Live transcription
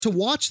to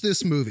watch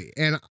this movie,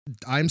 and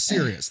I'm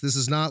serious, this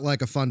is not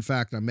like a fun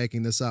fact, I'm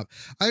making this up.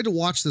 I had to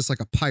watch this like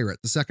a pirate,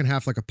 the second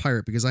half like a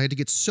pirate, because I had to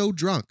get so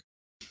drunk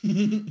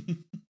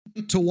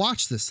to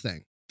watch this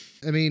thing.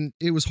 I mean,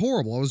 it was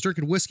horrible. I was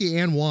drinking whiskey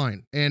and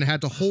wine and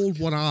had to hold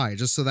one eye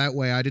just so that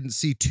way I didn't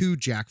see two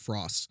Jack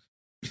Frosts.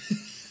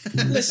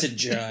 Listen,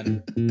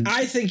 John,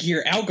 I think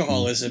your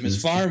alcoholism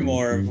is far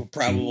more of a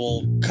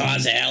probable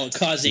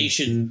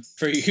causation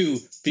for you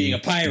being a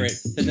pirate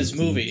than this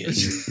movie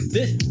is.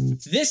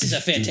 This is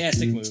a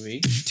fantastic movie.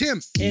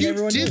 Tim,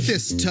 you did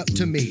this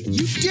to me.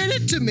 You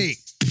did it to me.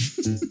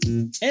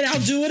 And I'll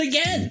do it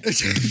again.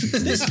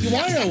 You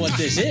want to know what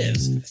this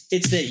is?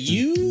 It's that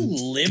you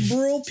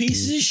liberal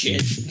pieces of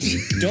shit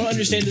don't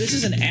understand that this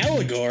is an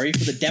allegory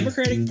for the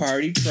Democratic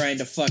Party trying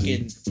to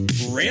fucking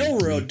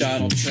railroad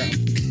Donald Trump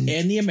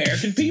and the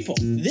American people.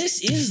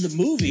 This is the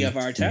movie of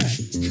our time.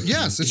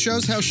 Yes, it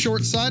shows how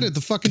short-sighted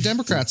the fucking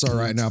Democrats are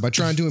right now by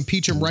trying to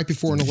impeach him right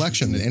before an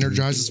election and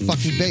energize his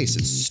fucking base.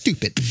 It's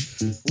stupid.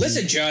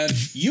 Listen, John,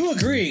 you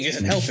agreeing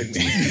isn't helping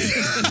me.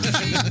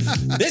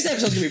 This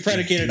episode's gonna be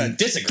predicated on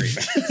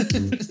disagreement.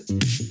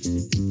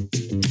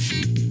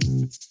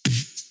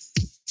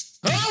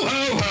 Ho,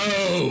 ho,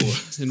 ho!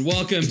 And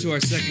welcome to our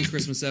second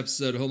Christmas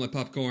episode of Hold My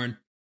Popcorn,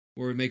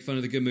 where we make fun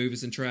of the good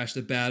movies and trash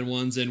the bad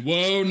ones. And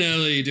whoa,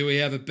 Nelly, do we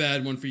have a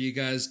bad one for you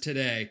guys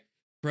today.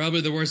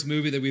 Probably the worst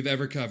movie that we've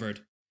ever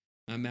covered.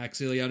 I'm Max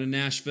Ely out in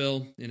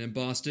Nashville, and in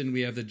Boston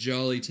we have the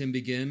jolly Tim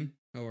Begin.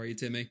 How are you,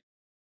 Timmy?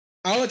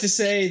 I want to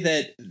say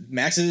that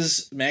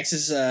Max's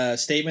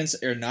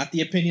statements are not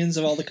the opinions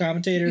of all the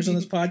commentators on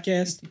this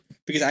podcast,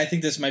 because I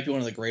think this might be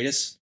one of the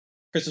greatest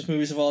Christmas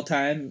movies of all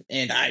time,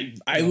 and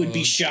I would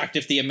be shocked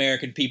if the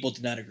American people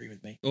did not agree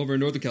with me. Over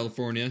in Northern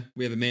California,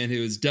 we have a man who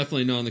is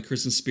definitely not in the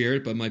Christmas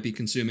spirit, but might be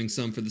consuming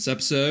some for this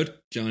episode.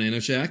 John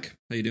Anoshak.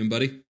 How you doing,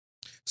 buddy?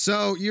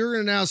 So you're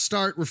going to now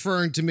start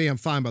referring to me, I'm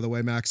fine by the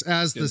way, Max,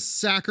 as the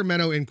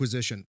Sacramento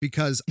Inquisition,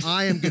 because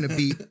I am going to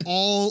be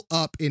all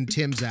up in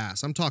Tim's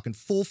ass. I'm talking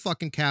full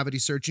fucking cavity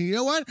search. And you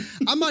know what?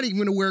 I'm not even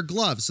going to wear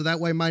gloves, so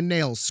that way my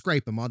nails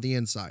scrape him on the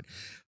inside.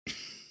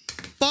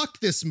 Fuck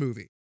this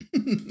movie.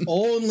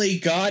 Only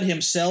God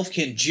himself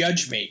can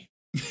judge me.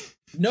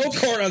 No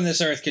court on this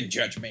earth can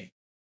judge me.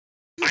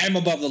 I am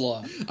above the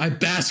law. I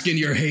bask in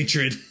your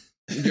hatred.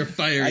 Your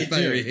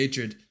fiery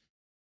hatred.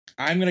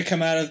 I'm going to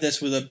come out of this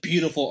with a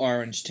beautiful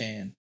orange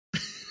tan.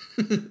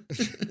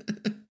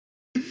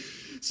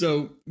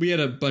 So we had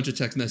a bunch of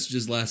text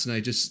messages last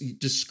night just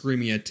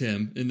screaming at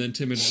Tim, and then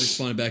Tim had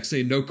responded back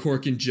saying, "No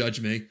court can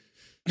judge me."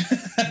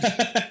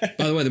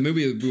 By the way, the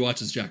movie we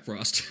watched is Jack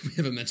Frost. We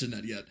haven't mentioned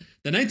that yet.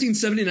 The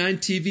 1979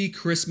 TV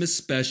Christmas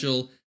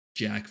special,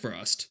 Jack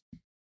Frost,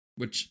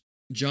 which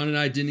John and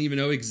I didn't even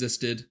know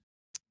existed.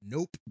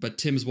 Nope. But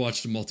Tim's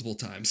watched it multiple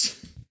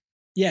times.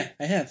 Yeah,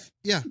 I have.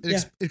 Yeah,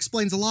 it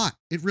explains a lot.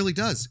 It really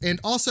does. And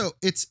also,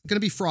 it's going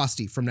to be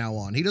Frosty from now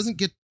on. He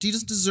doesn't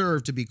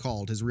deserve to be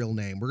called his real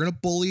name. We're going to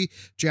bully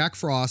Jack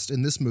Frost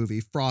in this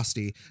movie,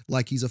 Frosty,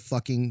 like he's a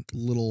fucking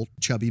little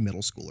chubby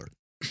middle schooler.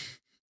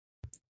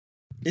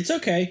 It's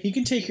okay. He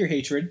can take your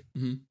hatred.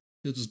 Mm-hmm.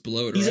 He'll just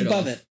blow it. He's right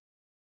above off. it.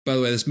 By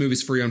the way, this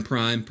movie's free on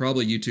Prime,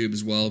 probably YouTube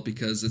as well,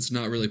 because it's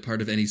not really part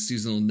of any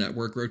seasonal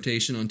network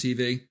rotation on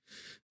TV.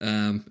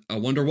 I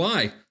wonder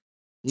why.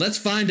 Let's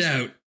find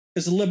out.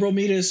 Because the liberal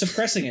media is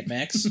suppressing it,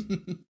 Max.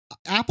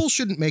 Apple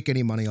shouldn't make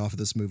any money off of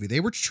this movie. They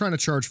were trying to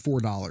charge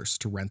 $4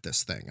 to rent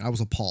this thing. I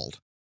was appalled.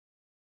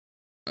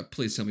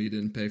 Please tell me you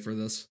didn't pay for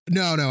this.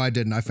 No, I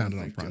didn't. I found it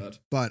on Prime. God.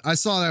 But I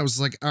saw that. I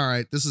was like, all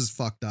right, this is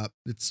fucked up.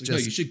 It's just... No,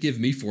 you should give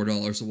me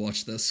 $4 to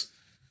watch this.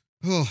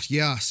 Oh,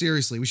 yeah,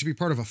 seriously. We should be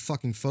part of a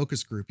fucking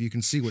focus group. You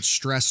can see what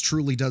stress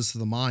truly does to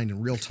the mind in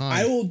real time.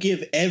 I will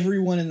give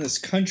everyone in this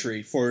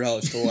country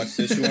 $4 to watch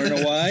this. You want to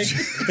know why?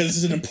 Because this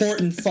is an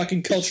important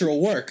fucking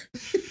cultural work.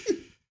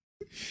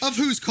 Of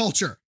whose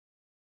culture?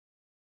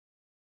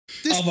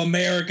 Of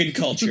American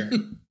culture.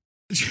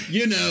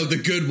 You know, the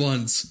good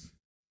ones.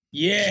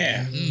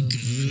 Yeah.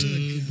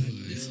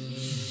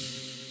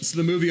 So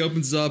the movie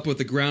opens up with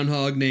a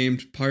groundhog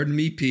named Pardon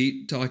Me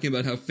Pete talking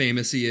about how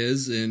famous he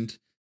is and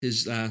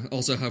his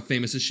also how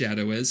famous his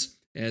shadow is,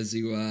 as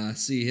you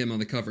see him on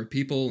the cover of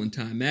People and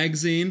Time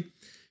magazine.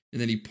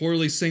 And then he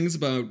poorly sings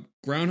about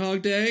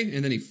Groundhog Day,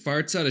 and then he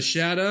farts out a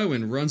shadow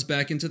and runs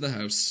back into the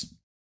house.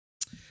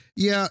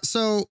 Yeah,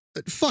 so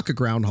fuck a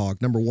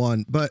groundhog, number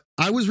one. But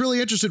I was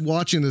really interested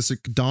watching this.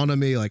 It dawned on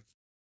me, like,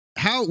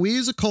 how we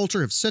as a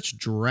culture have such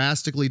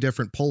drastically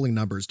different polling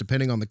numbers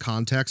depending on the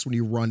context when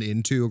you run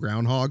into a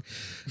groundhog,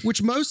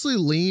 which mostly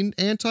lean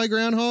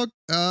anti-groundhog.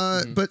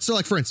 But so,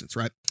 like, for instance,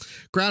 right?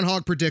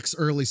 Groundhog predicts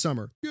early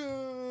summer.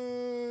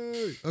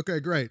 Yay! Okay,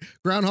 great.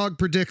 Groundhog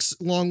predicts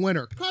long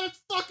winter. Cut its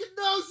fucking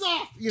nose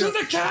off! To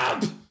the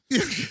cab!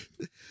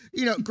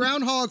 You know,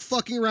 groundhog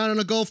fucking around on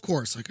a golf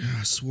course. Like,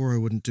 I swore I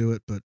wouldn't do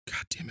it, but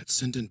God damn it,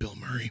 send in Bill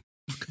Murray.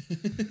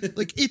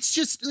 Like, it's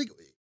just like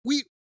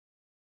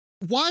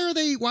why are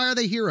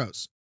they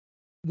heroes?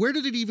 Where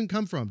did it even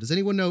come from? Does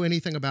anyone know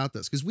anything about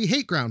this? Because we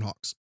hate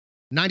groundhogs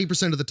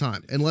 90% of the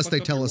time, unless they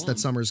tell us that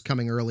summer's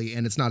coming early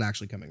and it's not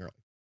actually coming early.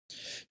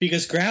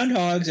 Because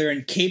groundhogs are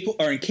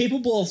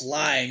incapable of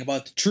lying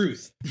about the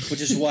truth,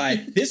 which is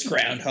why this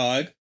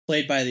groundhog,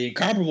 played by the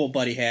incomparable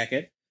Buddy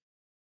Hackett,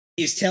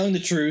 is telling the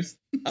truth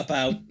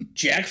about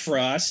Jack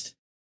Frost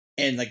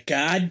and the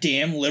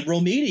goddamn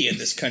liberal media in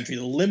this country,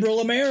 the liberal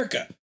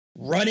America,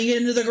 running it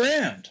into the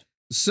ground.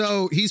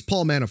 So he's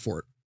Paul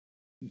Manafort.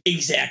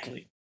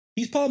 Exactly.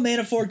 He's Paul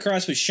Manafort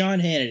crossed with Sean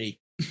Hannity.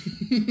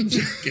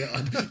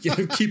 God, yeah,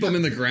 keep him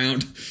in the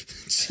ground.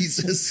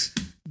 Jesus.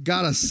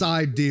 Got a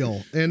side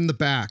deal in the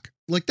back.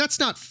 Like, that's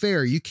not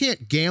fair. You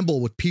can't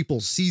gamble with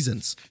people's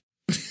seasons.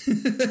 Like,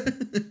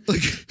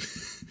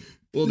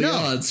 well, the no.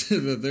 odds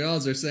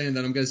are saying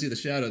that I'm going to see The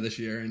Shadow this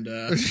year, and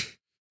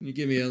you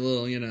give me a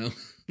little, a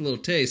little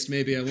taste,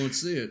 maybe I won't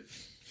see it.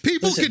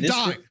 People could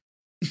die.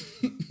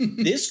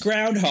 This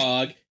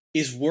groundhog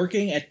is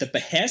working at the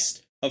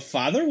behest of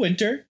Father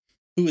Winter,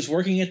 who is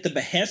working at the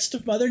behest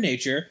of Mother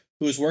Nature,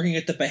 who is working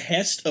at the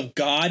behest of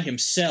God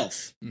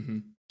himself. Mm-hmm.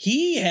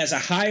 He has a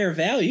higher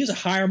value, he has a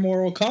higher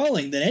moral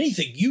calling than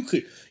anything you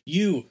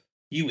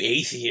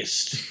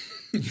atheist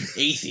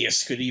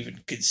could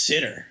even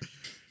consider.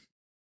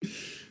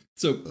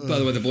 So, by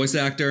the way, the voice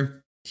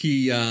actor,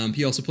 he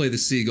also played the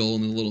seagull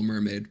in The Little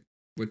Mermaid,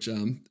 which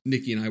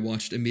Nikki and I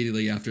watched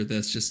immediately after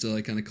this just to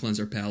like kind of cleanse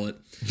our palate.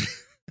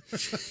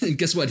 And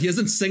guess what? He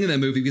doesn't sing in that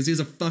movie because he has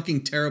a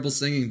fucking terrible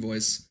singing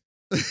voice.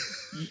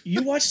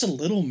 You watched The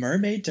Little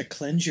Mermaid to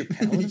cleanse your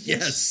palate?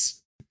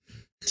 Yes.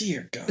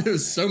 Dear God. It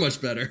was so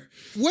much better.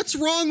 What's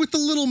wrong with The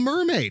Little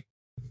Mermaid?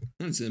 I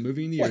haven't seen a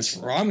movie in years. What's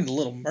wrong with The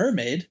Little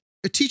Mermaid?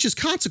 It teaches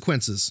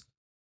consequences.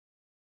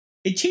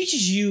 It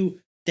teaches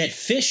you that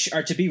fish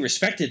are to be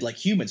respected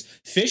like humans.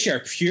 Fish are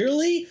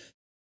purely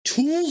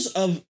tools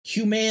of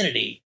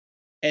humanity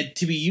and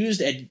to be used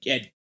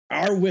at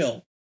our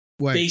will.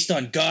 Wait, based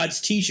on God's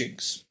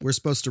teachings. we're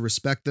supposed to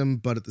respect them,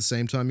 but at the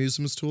same time use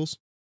them as tools?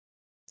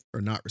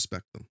 Or not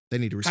respect them? They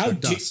need to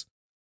respect us.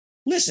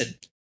 Listen,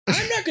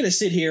 I'm not going to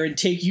sit here and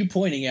take you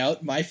pointing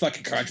out my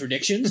fucking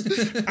contradictions.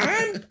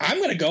 I'm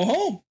going to go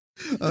home.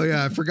 Oh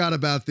yeah, I forgot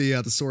about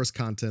the source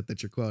content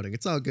that you're quoting.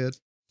 It's all good.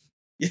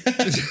 Yeah.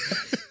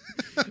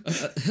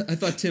 I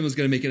thought Tim was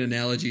going to make an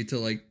analogy to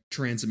like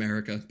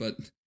Transamerica, but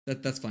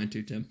that's fine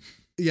too, Tim.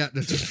 Yeah.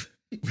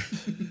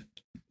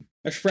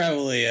 I should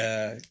probably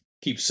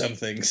keep some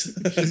things.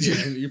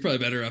 You're probably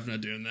better off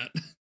not doing that.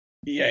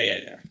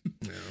 Yeah.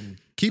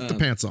 Keep the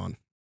pants on.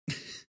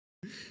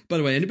 By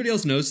the way, anybody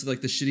else notice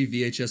like the shitty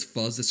VHS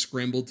fuzz that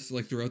scrambled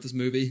like throughout this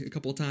movie a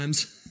couple of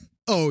times?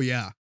 Oh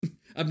yeah.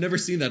 I've never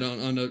seen that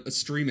on a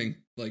streaming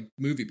like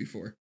movie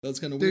before. That was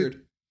kind of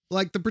weird.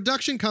 Like the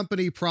production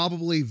company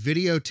probably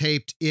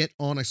videotaped it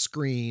on a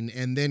screen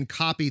and then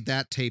copied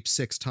that tape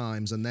 6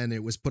 times and then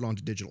it was put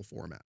onto digital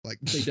format. Like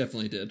They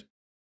definitely did.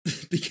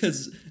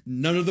 Because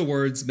none of the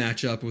words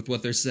match up with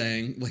what they're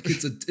saying. Like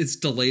it's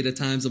delayed at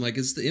times. I'm like,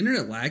 is the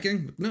internet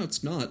lagging? No,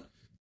 it's not.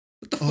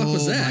 What the fuck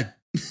was that?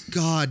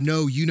 God,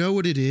 no, you know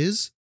what it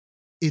is?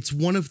 It's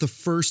one of the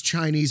first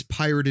Chinese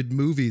pirated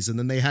movies, and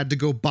then they had to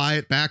go buy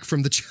it back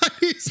from the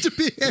Chinese to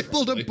be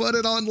able to put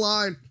it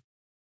online.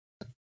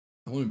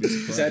 I wouldn't be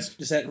surprised.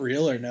 Is that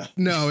real or no?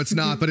 No, it's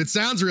not, but it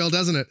sounds real,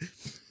 doesn't it?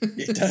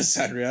 It does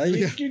sound real.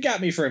 You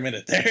got me for a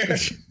minute there.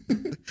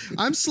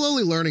 I'm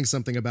slowly learning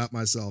something about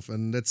myself,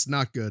 and it's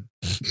not good.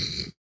 All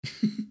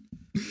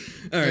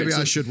right, Maybe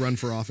I should run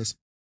for office.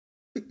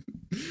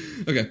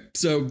 Okay,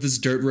 so this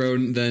dirt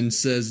road then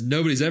says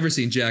nobody's ever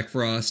seen Jack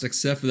Frost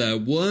except for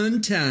that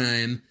one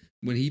time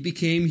when he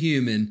became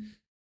human.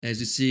 As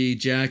you see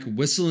Jack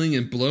whistling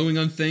and blowing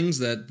on things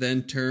that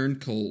then turn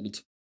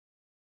cold.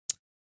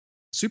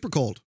 Super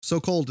cold. So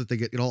cold that they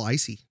get it all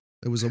icy.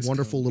 It was a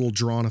wonderful little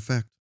drawn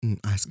effect.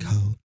 Ice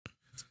cold.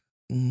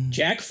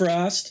 Jack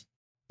Frost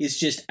is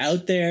just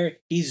out there.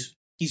 He's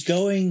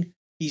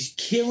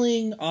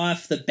killing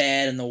off the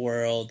bad in the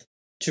world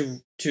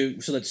to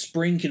so that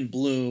spring can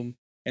bloom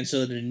and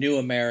so that a new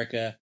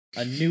America,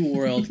 a new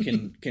world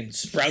can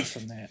sprout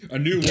from that. A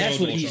new world. That's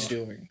what he's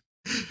doing.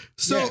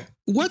 So Yeah.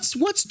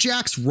 what's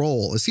Jack's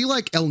role? Is he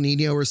like El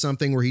Nino or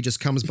something where he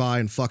just comes by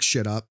and fucks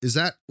shit up? Is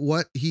that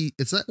what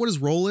his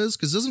role is?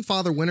 Because doesn't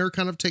Father Winter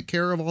kind of take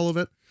care of all of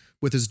it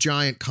with his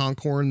giant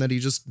conchorn that he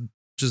just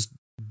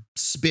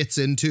spits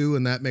into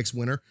and that makes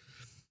winter?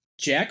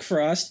 Jack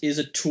Frost is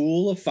a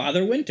tool of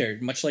Father Winter,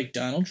 much like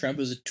Donald Trump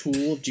is a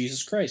tool of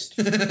Jesus Christ.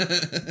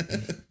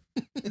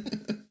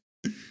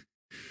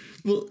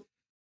 Well,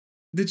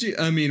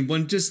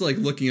 when just like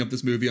looking up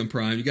this movie on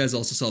Prime, you guys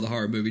also saw the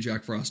horror movie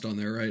Jack Frost on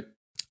there, right?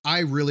 I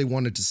really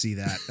wanted to see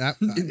that.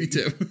 Me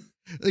too.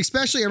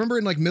 Especially, I remember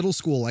in like middle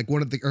school, like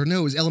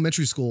it was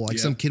elementary school. Like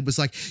some kid was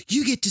like,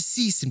 "You get to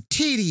see some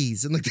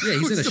titties," and like, Yeah,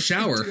 he's in a the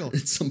shower deal.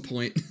 at some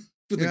point.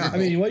 Yeah. I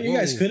mean, what you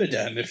guys could have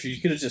done if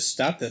you could have just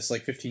stopped this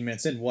like 15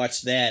 minutes in,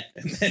 watched that,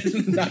 and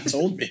then not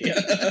told me.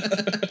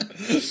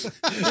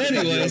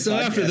 Anyway, so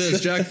after this,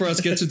 Jack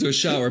Frost gets into a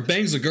shower,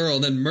 bangs a girl,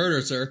 and then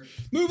murders her.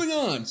 Moving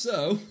on.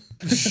 So,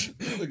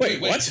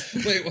 Wait, what?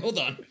 Wait, hold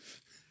on.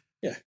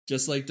 Yeah.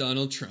 Just like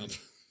Donald Trump.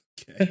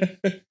 Okay.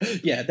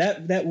 Yeah,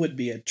 that would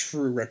be a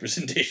true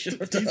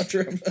representation of Donald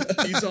Trump.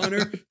 He's on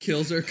her,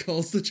 kills her,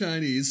 calls the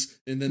Chinese,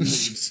 and then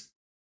leaves.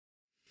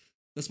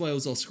 That's why it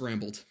was all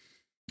scrambled.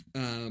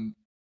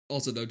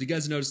 Also, though, do you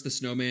guys notice the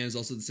snowman is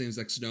also the same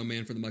exact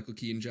snowman for the Michael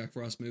Keaton Jack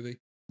Frost movie?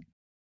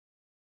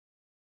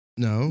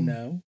 No.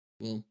 No.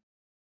 Well,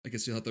 I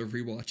guess you'll have to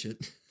rewatch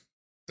it.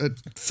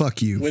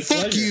 Fuck you. With Fuck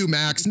pleasure. you,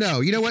 Max.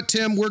 No, you know what,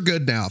 Tim? We're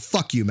good now.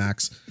 Fuck you,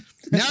 Max.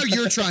 Now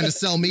you're trying to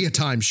sell me a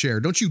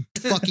timeshare. Don't you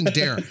fucking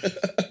dare.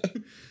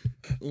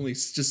 Only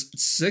just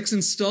 6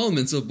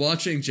 installments of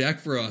watching Jack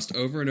Frost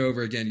over and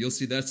over again. You'll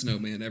see that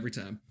snowman every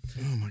time.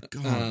 Oh my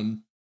God.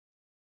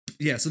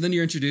 Yeah, so then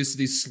you're introduced to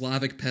these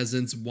Slavic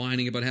peasants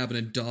whining about having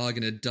a dog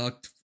and a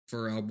duck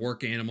for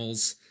work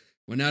animals.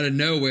 When out of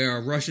nowhere,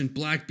 a Russian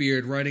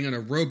Blackbeard riding on a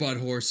robot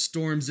horse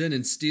storms in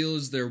and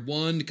steals their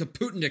one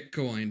Kaputnik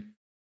coin.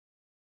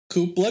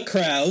 Kupla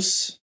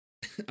Kraus,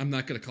 I'm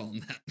not going to call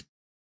him that.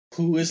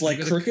 who is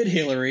like Crooked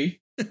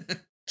Hillary,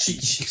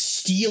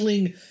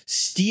 stealing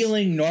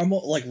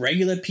normal, like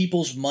regular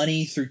people's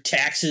money through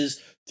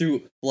taxes,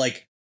 through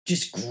like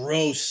just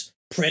gross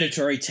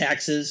predatory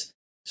taxes,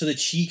 so that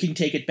she can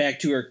take it back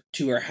to her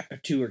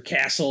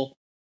castle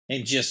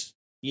and just,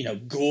 you know,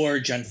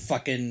 gorge on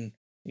fucking,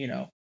 you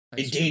know,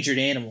 endangered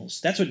animals.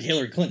 That's what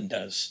Hillary Clinton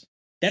does.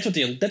 That's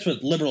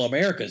what liberal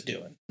America's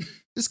doing.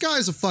 This guy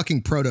is a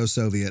fucking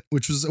proto-Soviet,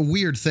 which was a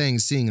weird thing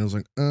seeing. I was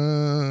like,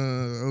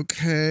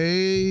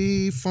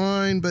 okay,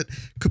 fine, but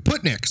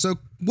Kaputnik. So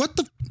what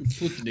the?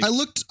 Kaputnik.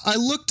 I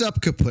looked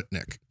up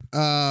Kaputnik.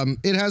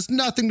 It has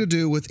nothing to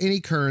do with any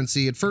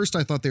currency. At first,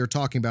 I thought they were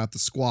talking about the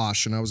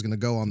squash, and I was going to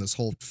go on this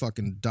whole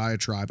fucking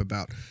diatribe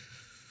about.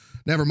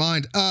 Never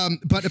mind.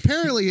 But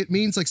apparently, it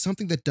means like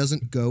something that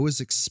doesn't go as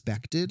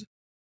expected.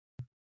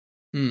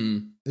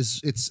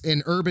 It's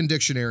an Urban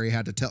Dictionary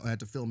had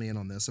to fill me in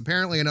on this.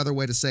 Apparently, another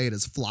way to say it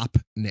is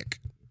flopnik,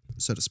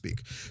 so to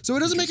speak. So it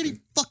doesn't make any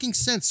fucking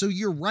sense. So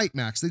you're right,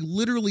 Max. They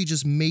literally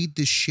just made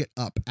this shit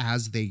up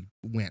as they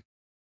went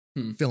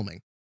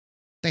filming.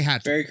 They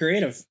had to. Very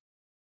creative.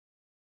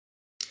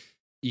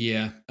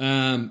 Yeah.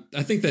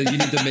 I think that you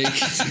need to make.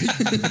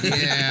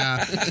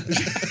 Yeah.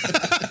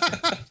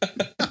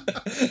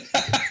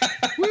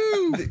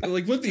 Woo!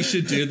 Like, what they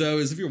should do, though,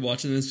 is if you're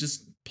watching this,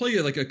 just play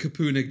like a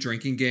Kaputnik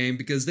drinking game,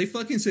 because they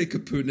fucking say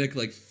Kaputnik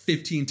like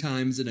 15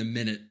 times in a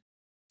minute.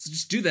 So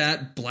just do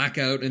that,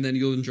 blackout, and then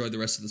you'll enjoy the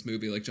rest of this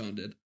movie like John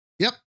did.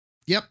 Yep.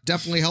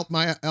 Definitely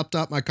helped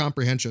out my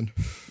comprehension.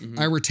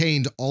 I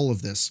retained all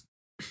of this.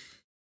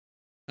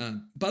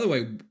 By the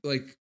way,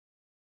 like,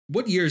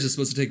 what year is this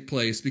supposed to take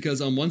place?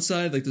 Because on one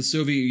side, like the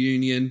Soviet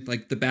Union,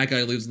 like the bad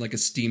guy lives in like a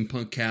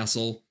steampunk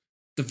castle.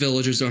 The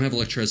villagers don't have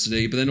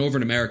electricity. But then over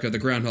in America, the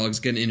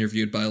groundhog's getting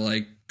interviewed by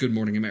like Good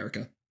Morning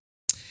America.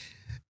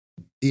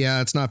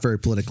 Yeah, it's not very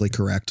politically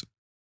correct.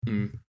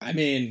 I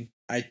mean,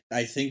 I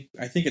think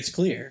it's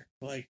clear.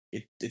 Like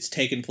it's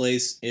taken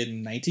place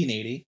in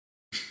 1980,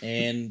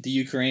 and the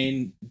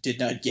Ukraine did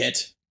not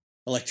get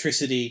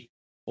electricity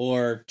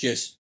or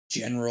just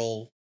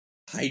general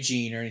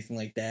hygiene or anything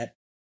like that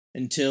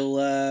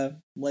until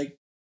like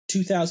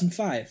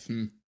 2005.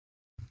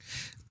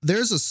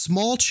 There's a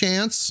small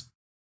chance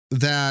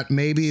that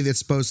maybe it's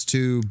supposed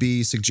to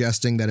be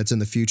suggesting that it's in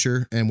the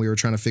future, and we were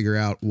trying to figure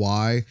out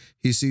why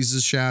he sees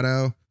his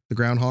shadow, the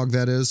groundhog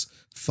that is,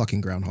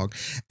 fucking groundhog,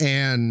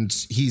 and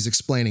he's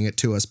explaining it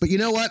to us. But you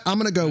know what? I'm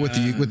gonna go with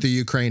the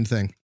Ukraine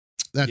thing.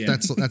 That's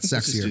Let's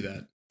sexier. just do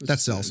that. That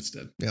sells.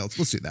 Instead. Yeah,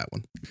 let's do that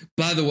one.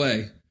 By the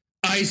way,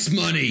 ice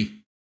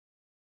money.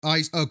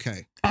 Ice.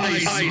 Okay.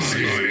 Ice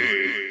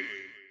money.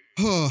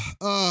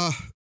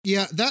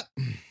 Yeah. That.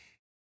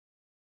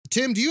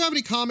 Tim, do you have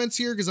any comments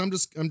here? Because I'm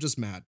just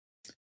mad.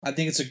 I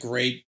think it's a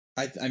great.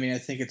 I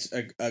think it's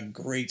a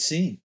great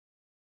scene.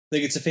 I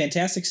think it's a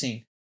fantastic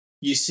scene.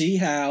 You see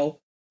how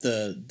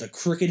the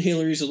crooked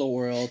Hillarys of the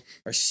world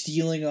are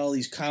stealing all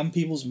these common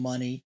people's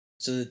money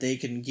so that they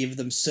can give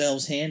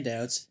themselves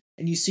handouts,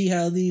 and you see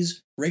how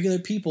these regular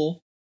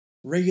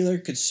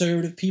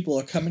conservative people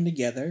are coming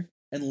together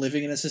and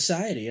living in a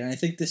society. And I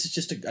think this is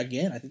just I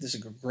think this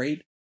is a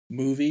great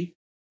movie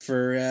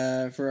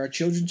for our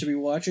children to be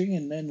watching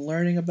and then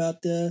learning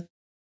about the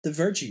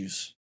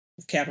virtues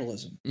of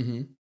capitalism.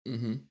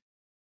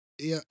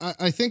 Yeah,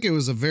 I think it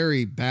was a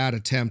very bad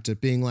attempt at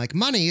being like,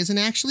 money isn't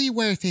actually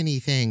worth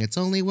anything. It's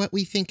only what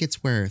we think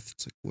it's worth.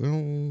 It's like,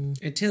 well...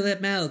 Until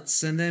it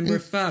melts, and then we're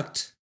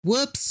fucked.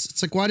 Whoops.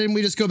 It's like, why didn't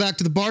we just go back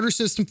to the barter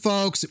system,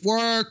 folks? It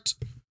worked.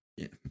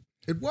 Yeah.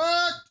 It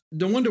worked.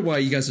 No wonder why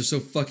you guys are so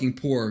fucking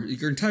poor.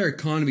 Your entire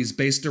economy is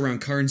based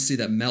around currency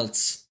that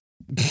melts.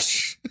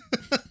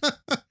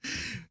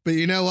 But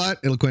you know what?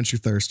 It'll quench your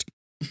thirst.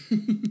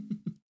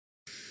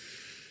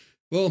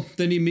 Well,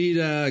 then you meet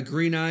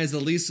Green Eyes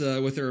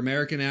Elisa with her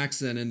American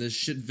accent in this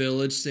shit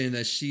village saying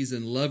that she's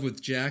in love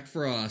with Jack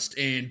Frost.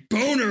 And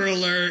boner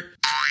alert!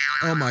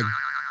 Oh my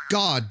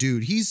God,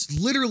 dude. He's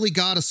literally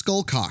got a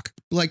skull cock.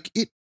 Like,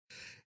 it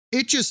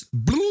just...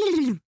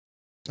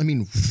 I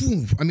mean,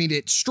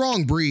 it's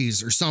strong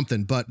breeze or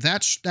something, but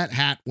that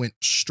hat went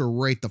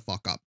straight the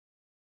fuck up.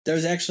 There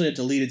was actually a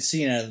deleted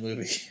scene out of the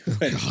movie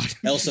when God.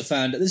 Elsa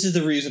found. This is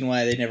the reason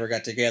why they never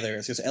got together.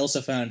 It's because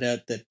Elsa found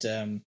out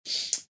that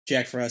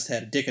Jack Frost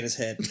had a dick in his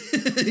head.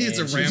 He's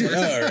a And she rammer. said,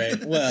 all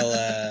right.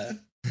 Well,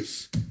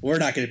 we're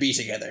not going to be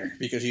together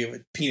because you have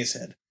a penis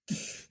head.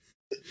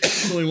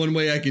 There's only one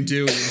way I can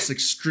do it. It's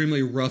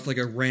extremely rough, like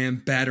a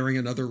ram battering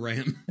another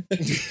ram.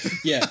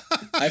 Yeah,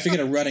 I have to get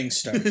a running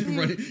start.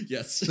 Right?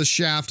 Yes. The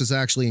shaft is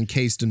actually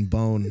encased in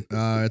bone.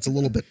 It's a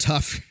little bit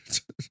tough.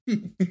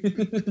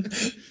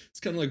 It's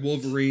kind of like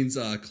Wolverine's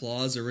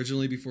claws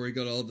originally before he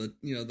got all the,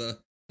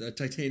 the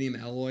titanium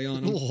alloy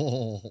on him.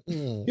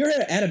 You ever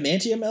heard of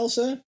adamantium,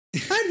 Elsa?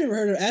 I've never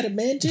heard of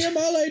adamantium.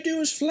 All I do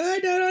is fly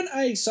down on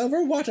ice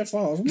over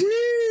waterfalls.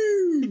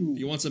 Woo!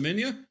 You want some in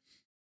you?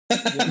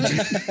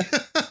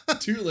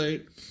 Too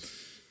late.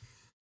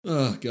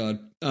 Oh, God.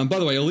 By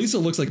the way, Elisa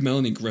looks like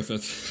Melanie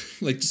Griffith.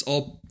 Like, just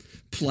all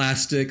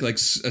plastic, like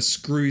a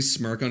screwy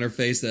smirk on her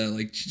face that,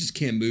 like, she just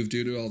can't move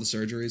due to all the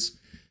surgeries.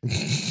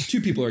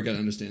 Two people are going to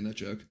understand that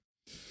joke.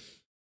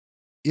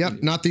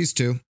 Yep, not these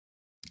two.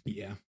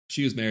 Yeah.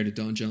 She was married to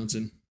Don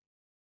Johnson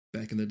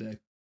back in the day.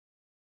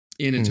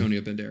 And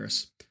Antonio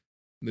Banderas.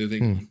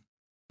 Moving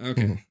on.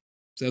 Okay.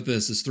 So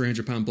this is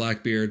 300-pound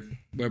Blackbeard.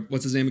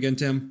 What's his name again,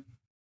 Tim?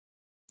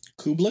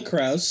 Kubla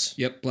Kraus.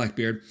 Yep,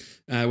 Blackbeard.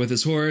 With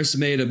his horse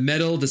made of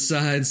metal,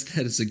 decides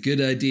that it's a good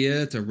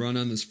idea to run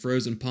on this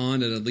frozen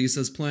pond that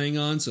Elisa's playing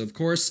on. So, of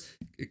course,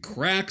 it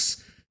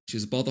cracks.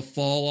 She's about to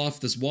fall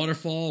off this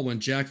waterfall when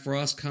Jack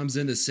Frost comes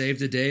in to save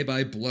the day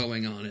by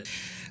blowing on it.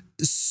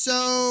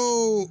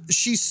 So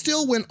she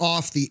still went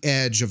off the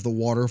edge of the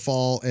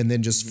waterfall and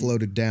then just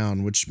floated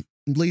down, which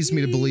leads me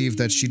to believe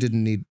that she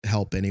didn't need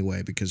help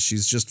anyway because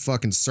she's just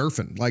fucking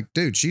surfing. Like,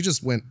 dude, she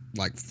just went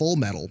like full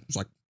metal. It's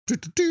like,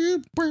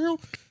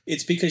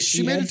 It's because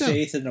she made had it down.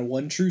 faith in a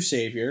one true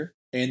savior,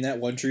 and that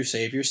one true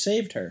savior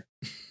saved her.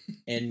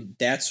 And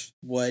that's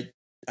what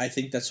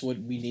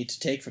we need to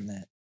take from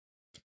that.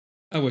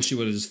 I wish she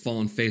would have just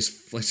fallen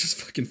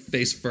fucking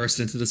face first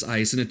into this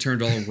ice and it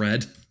turned all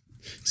red.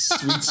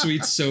 Sweet,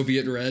 sweet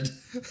Soviet red.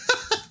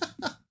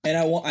 And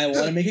I want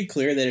to make it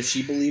clear that if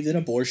she believed in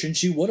abortion,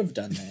 she would have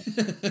done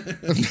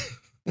that.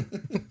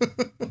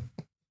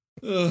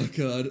 Oh,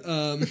 God.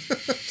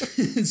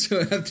 So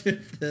after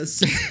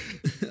this,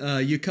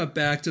 you cut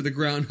back to the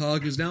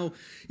groundhog who's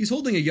he's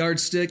holding a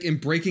yardstick and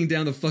breaking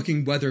down the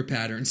fucking weather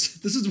patterns.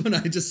 This is when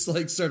I just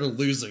started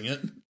losing it.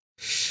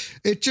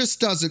 It just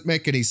doesn't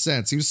make any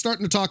sense. He was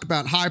starting to talk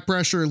about high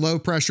pressure, low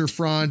pressure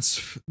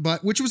fronts,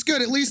 which was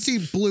good. At least he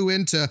blew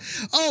into,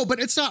 but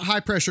it's not high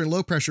pressure and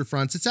low pressure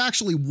fronts. It's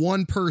actually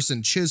one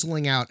person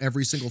chiseling out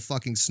every single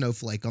fucking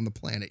snowflake on the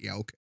planet. Yeah,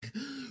 okay.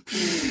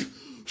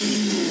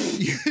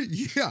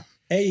 Yeah.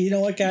 Hey, you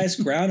know what, guys?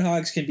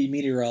 Groundhogs can be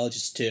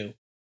meteorologists too.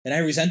 And I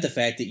resent the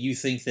fact that you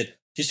think that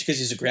just because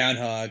he's a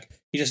groundhog,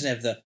 he doesn't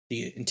have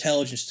the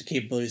intelligence, the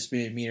capabilities to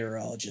be a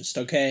meteorologist,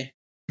 okay?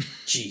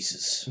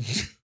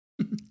 Jesus.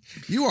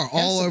 You are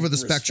all over the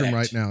spectrum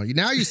right now.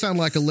 Now you sound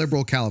like a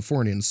liberal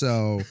Californian,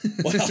 so...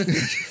 Well,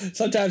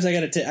 sometimes I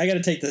gotta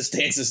take the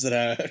stances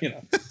that Yeah,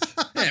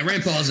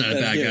 Rand Paul's not a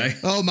bad guy.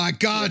 Oh my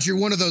God, you're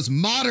one of those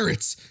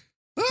moderates.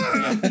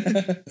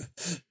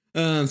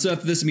 So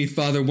after this, we meet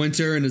Father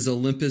Winter in his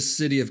Olympus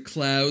city of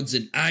clouds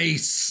and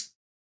ice.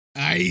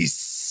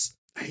 Ice.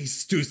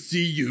 Ice to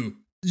see you.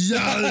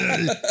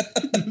 Yeah.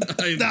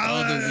 I'm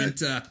Father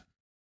Winter.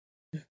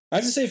 I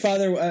have to say,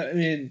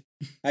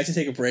 I have to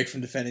take a break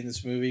from defending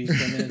this movie for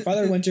a minute.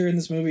 Father Winter in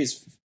this movie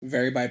is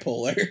very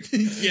bipolar.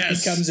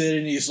 Yes. He comes in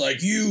and he's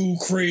like, "You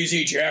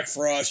crazy Jack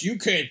Frost, you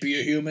can't be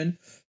a human."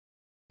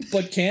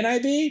 But can I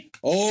be?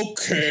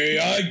 Okay,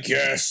 I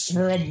guess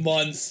for a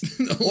month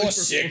or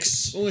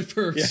 6. Only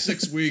for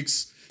 6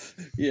 weeks.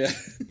 Yeah.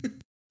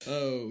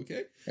 Oh,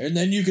 okay. And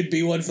then you could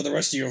be one for the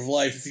rest of your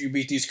life if you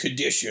meet these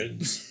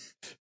conditions.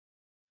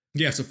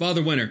 Yeah, so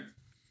Father Winter,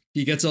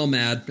 he gets all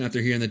mad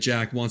after hearing that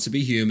Jack wants to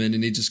be human,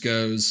 and he just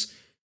goes,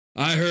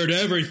 "I heard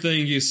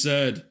everything you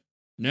said.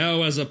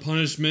 Now as a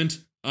punishment,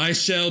 I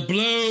shall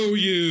blow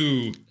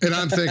you." And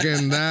I'm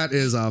thinking that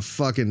is a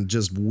fucking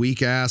just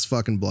weak ass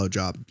fucking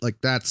blowjob.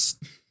 Like that's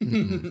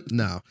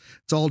no.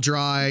 It's all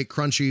dry,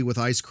 crunchy with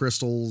ice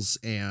crystals,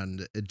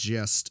 and it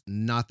just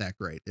not that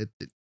great.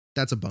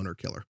 That's a boner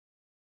killer.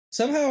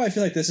 Somehow I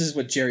feel like this is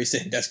what Jerry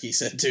Sandusky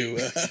said to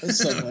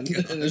someone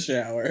in the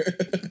shower.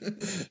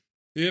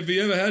 Have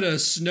you ever had a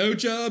snow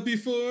job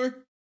before?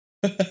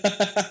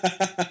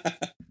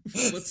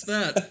 What's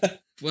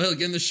that? Well,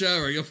 get in the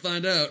shower. You'll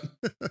find out.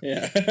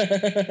 Yeah.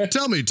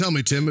 Tell me, Tim,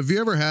 have you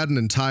ever had an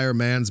entire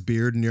man's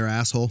beard in your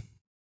asshole?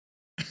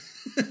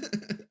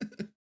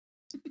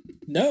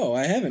 No,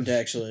 I haven't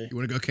actually. You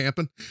want to go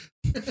camping?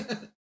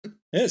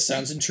 It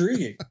sounds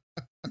intriguing.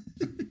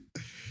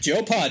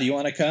 Joe Pa, do you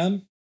want to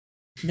come?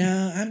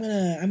 No, I'm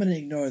gonna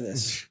ignore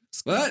this.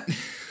 What?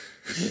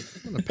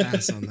 I'm gonna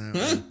pass on that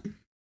one.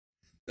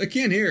 I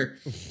can't hear.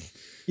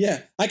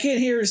 Yeah, I can't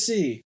hear or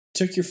see.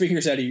 Took your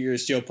fingers out of your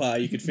ears, Joe Pa.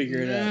 You could figure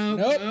it out.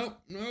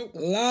 Nope.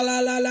 La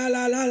la la la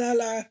la la la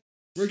la.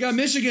 We got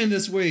Michigan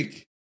this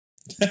week.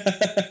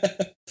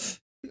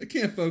 I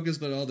can't focus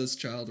but all this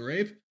child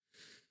rape.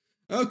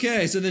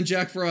 Okay, so then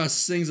Jack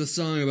Frost sings a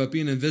song about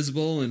being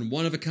invisible and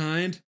one of a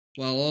kind,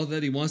 while all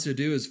that he wants to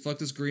do is fuck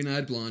this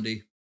green-eyed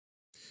blondie.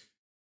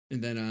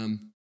 And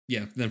then,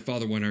 then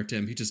Father Winter,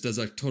 Tim, he just does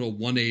a total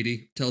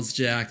 180, tells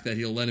Jack that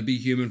he'll let him be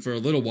human for a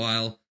little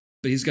while,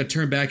 but he's got to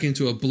turn back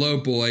into a blow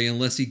boy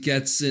unless he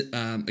gets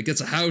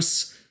a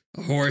house,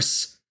 a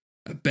horse,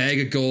 a bag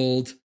of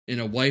gold,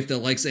 and a wife that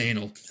likes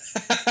anal.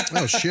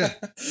 Oh, shit.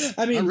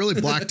 I really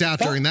blacked out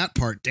during that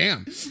part.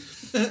 Damn.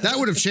 That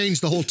would have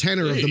changed the whole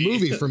tenor of the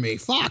movie for me.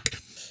 Fuck.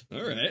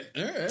 All right.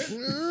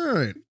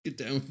 Get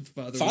down with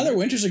Father Winter. Father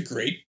Winter's a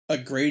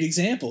great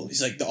example.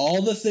 He's like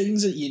all the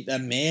things that a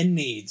man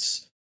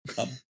needs: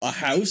 a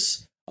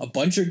house, a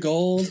bunch of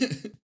gold,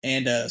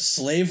 and a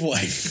slave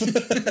wife.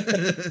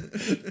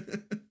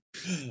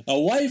 A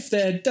wife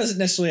that doesn't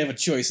necessarily have a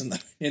choice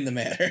in the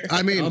matter.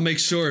 I mean, I'll make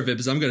sure of it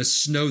because I'm going to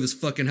snow this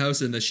fucking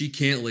house in that she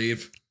can't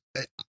leave.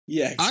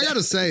 Yeah, exactly. I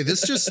gotta say,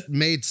 this just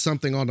made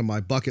something onto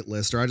my bucket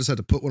list, or I just had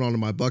to put one onto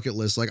my bucket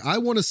list. Like, I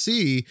want to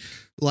see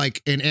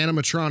like an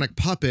animatronic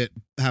puppet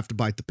have to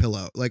bite the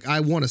pillow. Like, I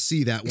want to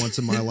see that once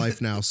in my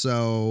life now.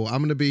 So I'm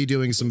going to be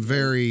doing some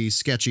very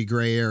sketchy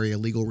gray area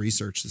legal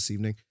research this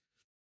evening.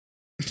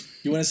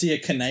 You want to see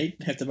a Knight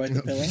have to bite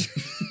the pillow?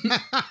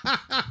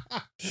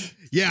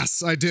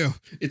 Yes, I do.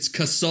 It's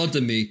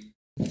casodomy.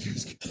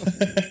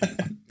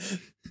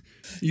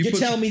 You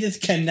tell me this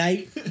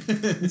Knight?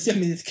 You tell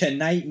me this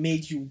Knight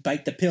made you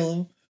bite the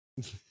pillow?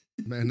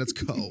 Man, let's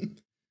go.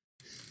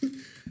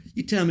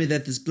 You tell me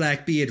that this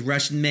Blackbeard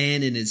Russian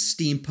man in his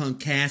steampunk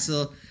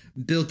castle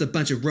built a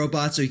bunch of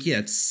robots so he could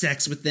have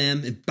sex with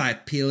them and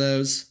bite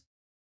pillows?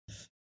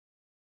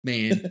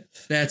 Man,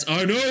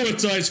 I know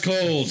it's ice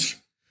cold.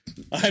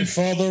 I'm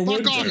Father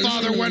Winter. Fuck off,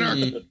 Father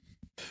Winter.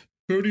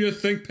 Who do you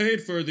think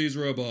paid for these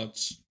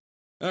robots?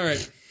 All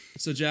right,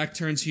 so Jack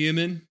turns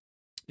human.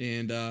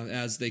 And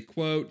as they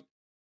quote,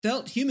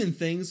 felt human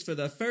things for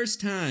the first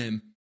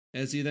time,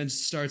 as he then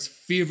starts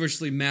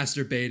feverishly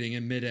masturbating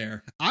in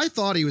midair. I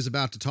thought he was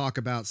about to talk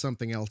about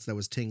something else that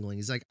was tingling.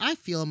 He's like, I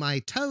feel my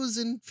toes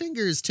and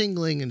fingers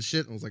tingling and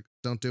shit. I was like,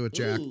 don't do it,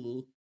 Jack.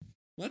 Ooh,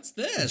 what's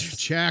this?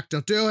 Jack,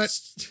 don't do it.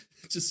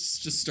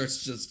 Just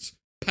starts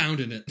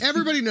pounding it.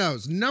 Everybody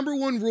knows, number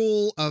one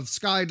rule of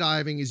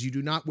skydiving is you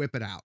do not whip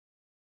it out.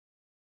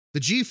 The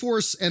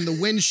G-force and the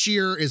wind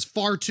shear is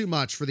far too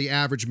much for the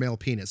average male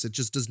penis. It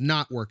just does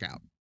not work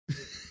out.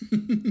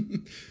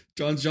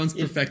 John's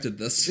perfected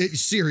this.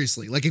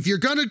 Seriously, like if you're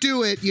gonna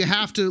do it, you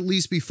have to at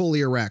least be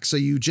fully erect. So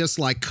you just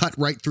like cut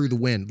right through the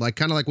wind, like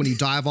kind of like when you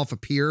dive off a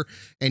pier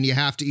and you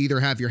have to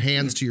either have your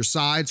hands to your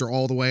sides or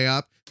all the way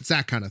up. It's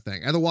that kind of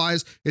thing.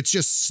 Otherwise, it's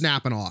just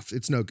snapping off.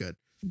 It's no good.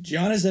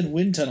 John has done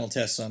wind tunnel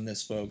tests on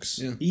this, folks.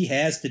 Yeah. He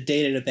has the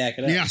data to back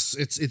it up. Yes,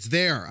 it's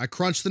there. I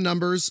crunched the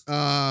numbers.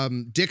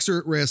 Dicks are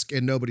at risk,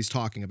 and nobody's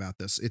talking about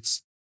this.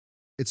 It's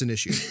an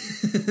issue.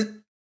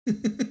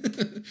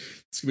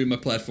 It's gonna be my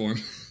platform.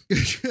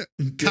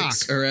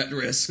 Dicks are at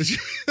risk.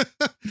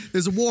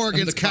 There's a war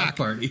against cock.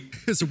 Party.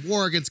 There's a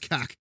war against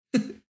cock.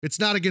 It's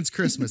not against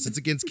Christmas. It's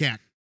against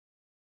cock.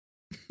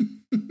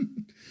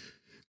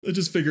 I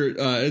just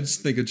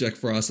think of Jack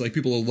Frost. Like,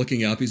 people are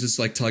looking up. He's just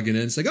like tugging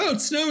in. It's like, oh,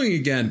 it's snowing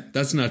again.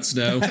 That's not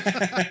snow.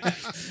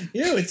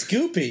 Ew, it's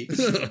goopy.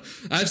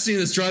 I've seen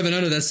this driving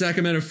under that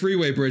Sacramento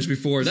freeway bridge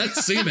before.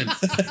 That's semen.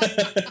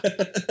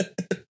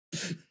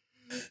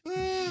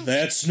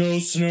 That's no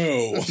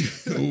snow.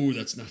 Oh,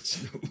 that's not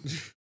snow.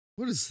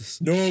 What is this?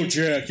 No,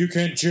 Jack, you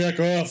can't jack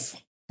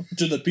off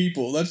to the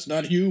people. That's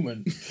not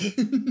human.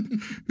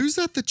 Who's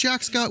that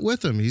Jack's got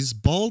with him? He's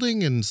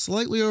balding and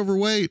slightly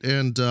overweight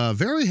and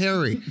very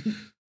hairy.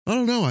 I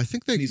don't know. I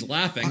think he's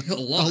laughing a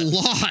lot. A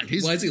lot.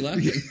 Why is he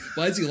laughing?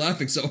 Why is he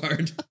laughing so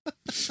hard?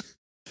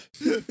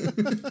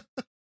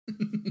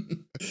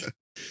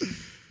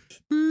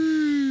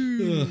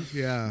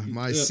 Yeah,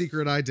 my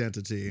secret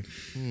identity.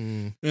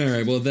 All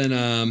right, well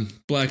then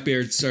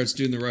Blackbeard starts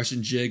doing the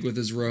Russian jig with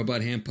his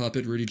robot hand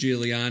puppet Rudy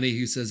Giuliani,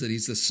 who says that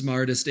he's the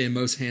smartest and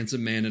most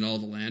handsome man in all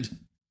the land.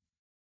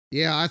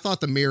 Yeah, I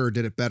thought the Mirror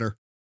did it better.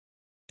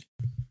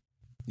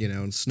 You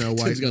know, and Snow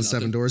White and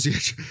Seven Doors.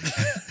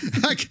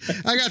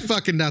 I got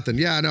fucking nothing.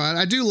 Yeah, no,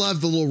 I do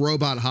love the little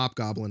robot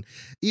hobgoblin,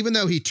 even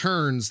though he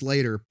turns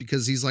later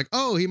because he's like,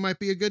 oh, he might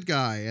be a good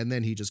guy. And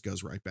then he just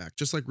goes right back,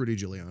 just like Rudy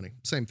Giuliani.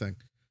 Same thing.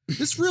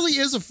 This really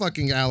is a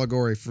fucking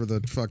allegory for the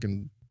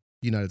fucking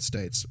United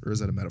States. Or is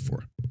that a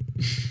metaphor?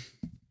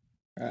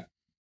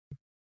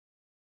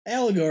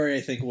 Allegory,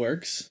 I think,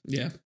 works.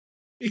 Yeah.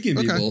 It can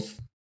be both.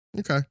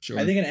 Okay. Sure.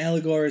 I think an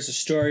allegory is a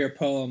story or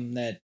poem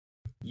that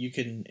you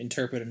can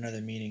interpret another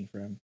meaning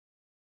from.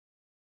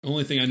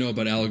 Only thing I know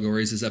about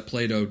allegories is that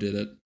Plato did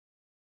it.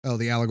 Oh,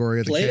 the allegory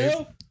of the Plato?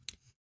 cave?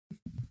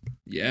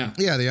 Yeah.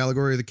 Yeah, the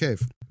allegory of the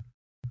cave.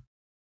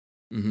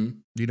 Mm-hmm.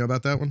 Do you know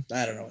about that one?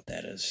 I don't know what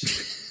that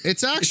is.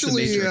 It's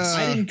actually...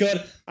 I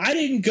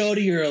didn't go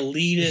to your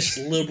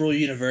elitist liberal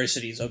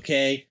universities,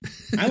 okay?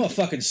 I'm a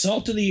fucking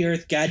salt of the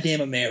earth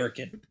goddamn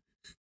American.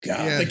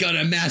 God. Yeah. I got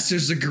a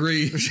master's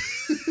degree.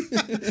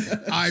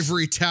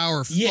 Ivory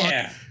Tower.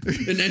 Yeah.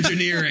 In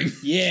engineering.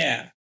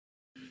 Yeah.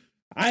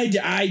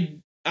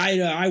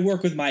 I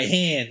work with my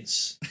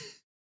hands.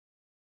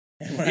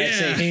 And when I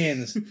say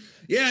hands,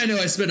 yeah, I know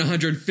I spent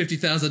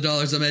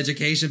 $150,000 on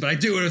education, but I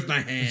do it with my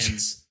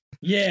hands.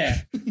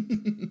 Yeah.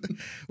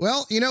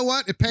 Well, you know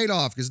what? It paid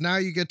off because now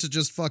you get to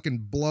just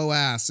fucking blow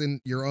ass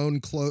in your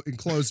own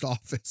enclosed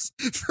office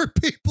for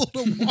people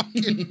to walk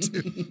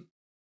into.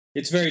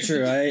 It's very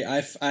true.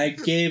 I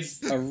gave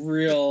a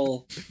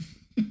real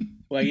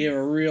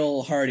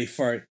hearty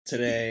fart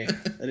today.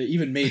 That it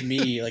even made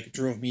me, like,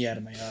 drove me out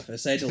of my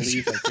office. I had to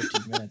leave like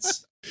 15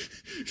 minutes.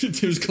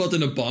 It was called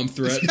in a bomb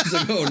threat. It's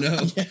like, oh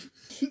no. Yeah.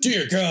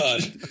 Dear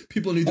God.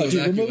 People need to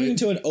evacuate. We're moving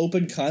into an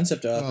open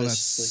concept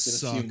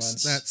office that like in a few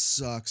months. That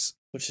sucks.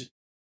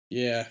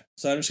 Yeah.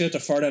 So I'm just going to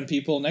have to fart on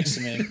people next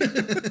to me.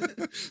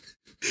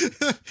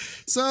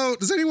 So,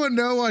 does anyone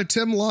know why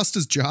Tim lost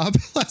his job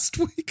last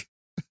week?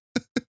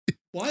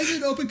 Why is it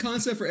an open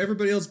concept for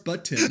everybody else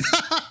but Tim?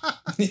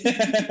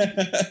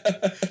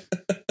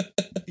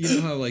 You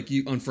know how, like,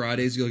 you on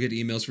Fridays you'll get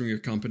emails from your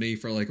company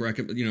for like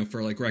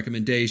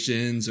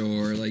recommendations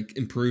or like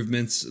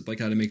improvements, like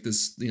how to make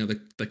this, you know,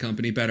 the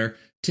company better.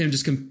 Tim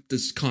just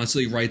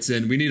constantly writes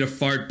in, "We need a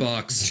fart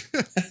box."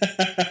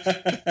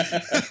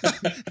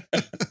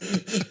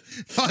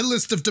 My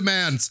list of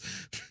demands.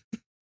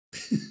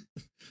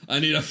 I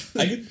need a.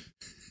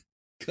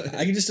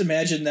 I can just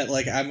imagine that,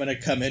 like, I'm gonna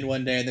come in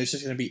one day and there's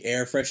just gonna be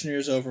air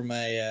fresheners over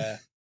my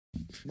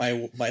my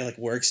like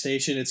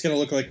workstation. It's gonna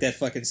look like that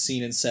fucking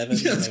scene in Seven.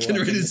 Yeah, I was getting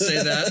ready to say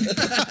that.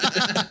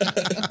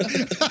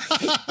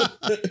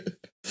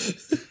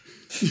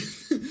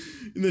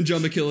 And then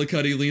John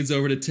McGillicuddy leans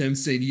over to Tim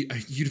saying,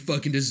 "You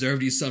fucking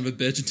deserved, you son of a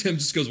bitch." And Tim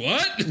just goes,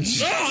 "What?"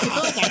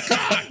 Oh my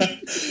god,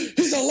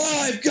 he's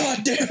alive!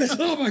 God damn it!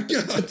 Oh my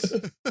god.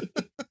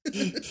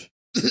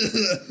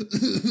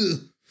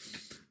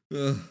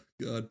 Oh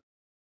god.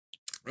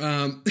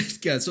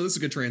 Yeah, so this is a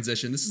good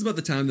transition. This is about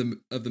the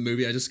time of the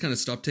movie I just kind of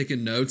stopped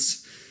taking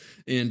notes,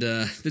 and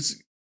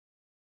there's,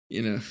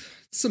 you know,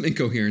 some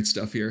incoherent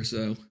stuff here.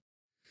 So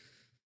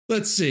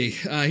let's see.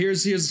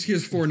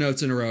 Here's 4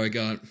 notes in a row I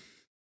got.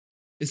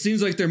 It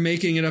seems like they're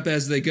making it up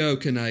as they go.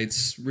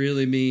 Knights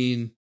really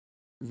mean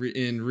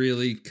and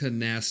really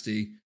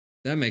nasty.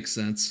 That makes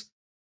sense.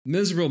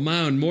 Miserable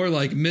mound, more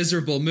like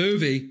miserable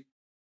movie.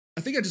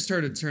 I think I just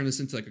started to turn this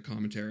into like a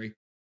commentary,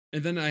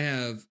 and then I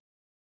have.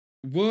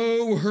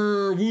 Whoa,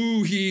 her,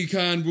 woo, he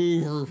can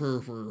woo,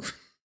 her.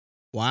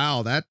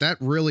 Wow, that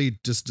really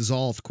just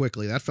dissolved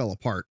quickly. That fell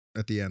apart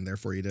at the end there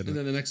for you, didn't And it?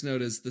 then the next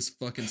note is, "This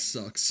fucking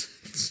sucks."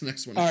 This the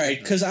next one. All right,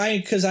 because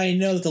I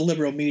know that the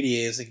liberal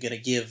media isn't going to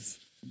give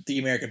the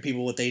American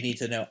people what they need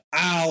to know.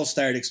 I'll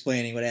start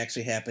explaining what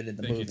actually happened in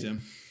the movie. Thank you,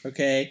 Tim.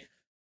 Okay?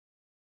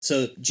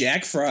 So,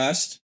 Jack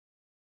Frost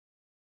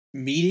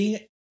meeting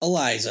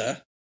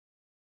Eliza,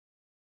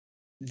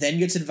 then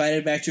gets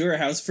invited back to her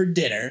house for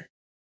dinner,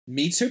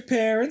 meets her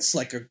parents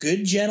like a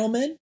good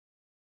gentleman,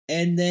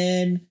 and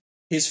then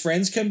his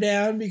friends come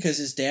down because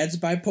his dad's a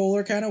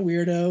bipolar kind of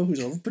weirdo who's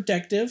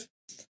overprotective.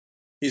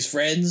 His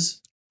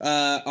friends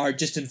are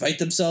just invite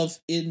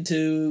themselves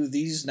into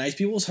these nice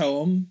people's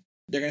home.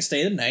 They're going to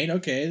stay the night.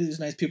 Okay, these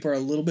nice people are a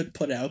little bit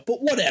put out,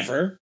 but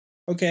whatever.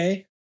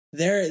 Okay,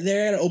 they're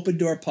at an open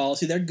door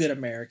policy. They're good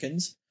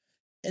Americans.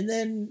 And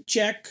then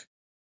Jack,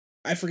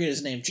 I forget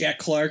his name, Jack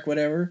Clark,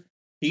 whatever.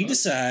 He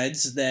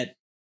decides that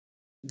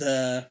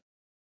the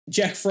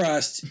Jack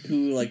Frost,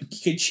 who, like,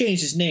 he could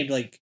change his name,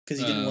 like, because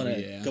he didn't want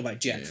to go by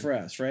Jack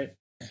Frost, right?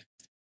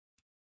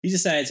 He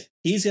decides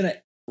he's going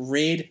to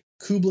raid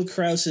Kubla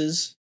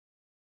Kraus's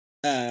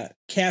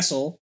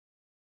castle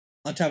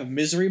on top of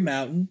Misery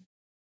Mountain.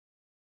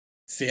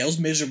 Fails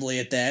miserably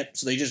at that,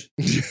 so they just...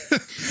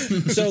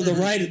 So the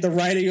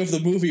writing of the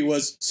movie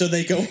was, so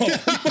they go home.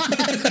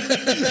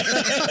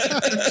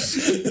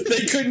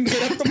 They couldn't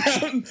get up the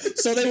mountain,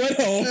 so they went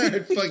home. All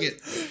right, fuck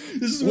it.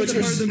 This is what's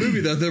part of the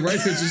movie, though. The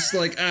writer's just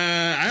like,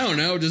 I don't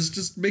know,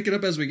 just make it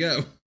up as we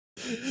go.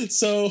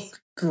 So,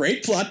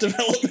 great plot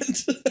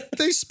development.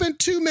 They spent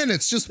 2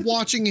 minutes just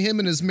watching him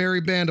and his merry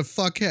band of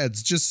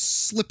fuckheads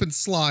just slip and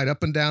slide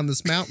up and down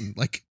this mountain.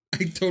 Like,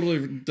 I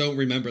totally don't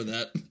remember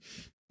that.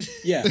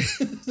 Yeah.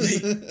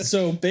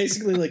 So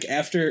basically, like,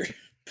 after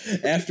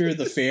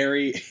the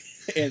fairy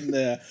and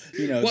the,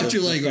 you know, watch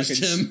your language,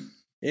 Tim.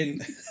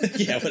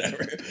 Yeah,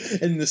 whatever.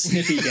 And the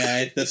snippy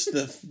guy,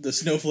 the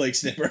snowflake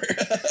snipper.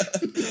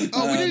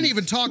 Oh, we didn't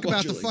even talk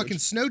about the fucking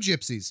snow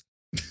gypsies.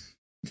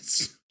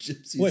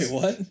 Gypsies. Wait,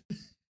 what?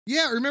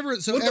 Yeah, remember?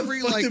 So what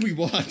every the fuck like did we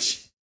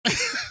watch?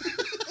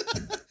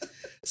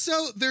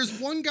 So there's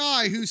one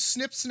guy who's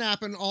snip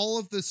snapping all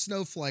of the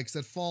snowflakes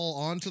that fall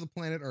onto the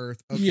planet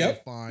Earth. Okay,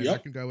 fine. I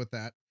can go with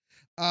that.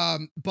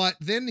 But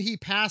then he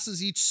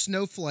passes each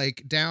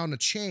snowflake down a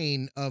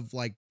chain of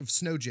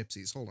snow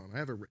gypsies. Hold on, I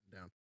have it written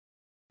down.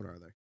 What are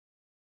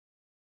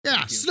they?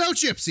 Yeah, snow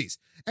gypsies.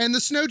 And the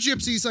snow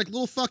gypsies, like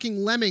little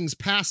fucking lemmings,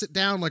 pass it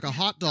down like a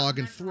hot dog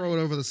and throw it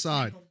over the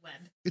side.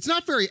 It's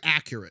not very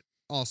accurate,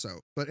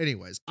 also. But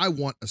anyways, I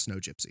want a snow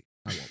gypsy.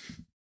 I won't.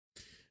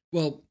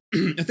 Well,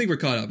 I think we're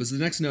caught up. The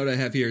next note I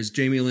have here is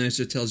Jaime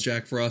Lannister tells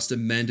Jack Frost to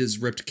mend his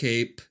ripped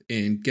cape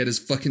and get his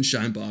fucking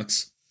shine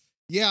box.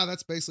 Yeah,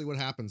 that's basically what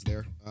happens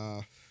there.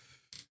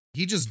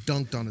 He just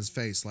dunked on his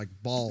face, like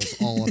balls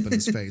all up in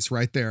his face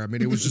right there. I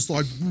mean, it was just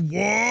like,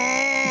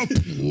 whoa!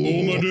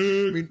 Hold my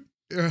dick!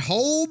 I mean,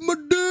 hold my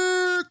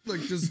dick!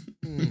 Like, just...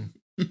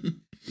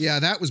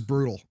 Yeah, that was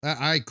brutal.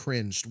 I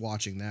cringed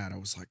watching that. I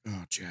was like,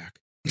 oh, Jack.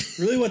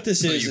 Really what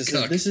this is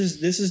cuck. that this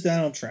is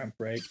Donald Trump,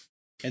 right?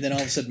 And then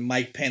all of a sudden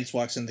Mike Pence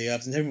walks in the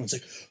office and everyone's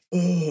like,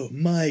 oh,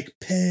 Mike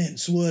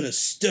Pence, what a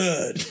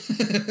stud.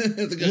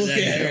 Look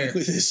at him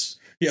with his...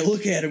 Yeah,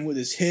 look at him with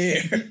his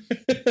hair.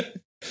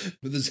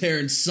 With his hair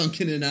and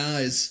sunken in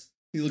eyes.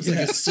 He looks like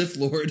a Sith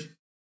Lord.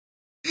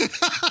 He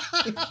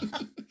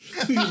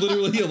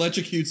literally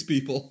electrocutes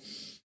people.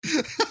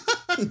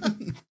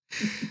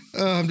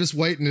 I'm just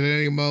waiting at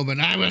any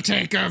moment. I will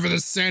take over the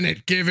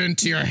Senate. Give in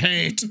to your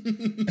hate.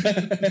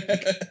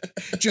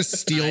 Just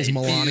steals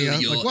Melania.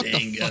 Like, what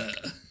anger.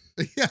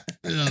 The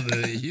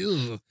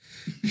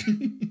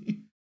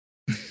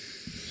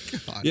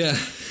fuck? Yeah. God. Yeah.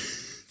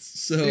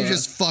 So he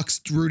just fucks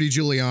Rudy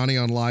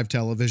Giuliani on live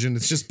television.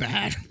 It's just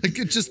bad. Like,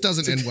 it just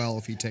doesn't end well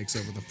if he takes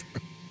over the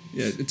throne.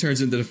 Yeah, it turns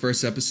into the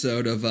first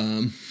episode of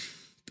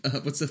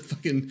what's the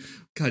fucking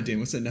goddamn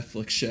what's that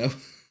Netflix show?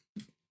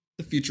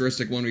 The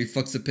futuristic one where he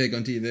fucks a pig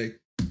on TV.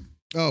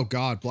 Oh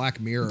God, Black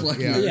Mirror. Black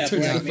Mirror. Yeah,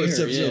 Black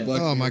Mirror. Yeah.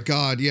 Oh my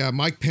God, yeah,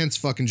 Mike Pence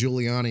fucking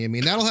Giuliani. I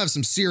mean, that'll have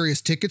some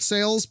serious ticket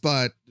sales,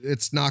 but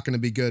it's not going to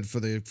be good for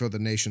the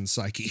nation's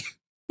psyche.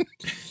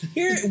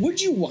 Here, would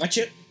you watch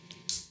it?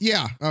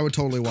 Yeah, I would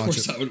totally watch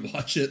it. Of course, I would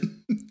watch it.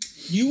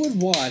 You would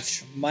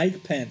watch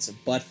Mike Pence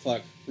butt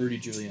fuck Rudy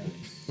Giuliani.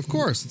 Of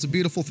course, it's a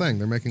beautiful thing.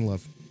 They're making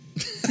love.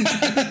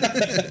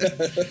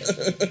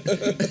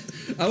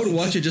 I would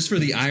watch it just for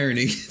the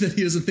irony that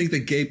he doesn't think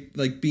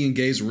that being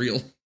gay is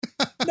real.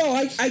 No,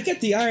 I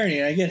get the irony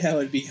and I get how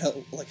it'd be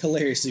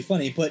hilariously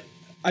funny, but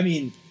I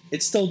mean,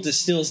 it still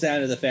distills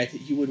down to the fact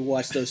that you would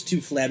watch those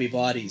two flabby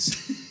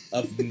bodies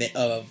of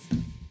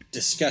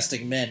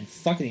disgusting men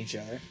fucking each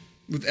other.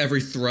 With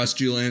every thrust,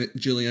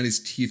 Giuliani's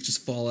teeth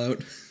just fall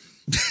out.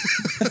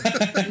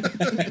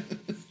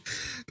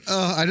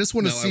 I just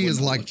want to see his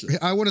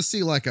I want to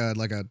see like a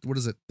what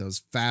is it?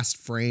 Those fast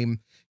frame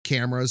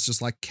cameras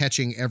just like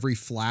catching every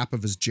flap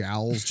of his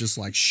jowls, just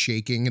like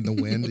shaking in the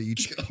wind at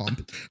each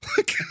pump.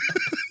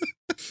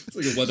 It's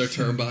like a weather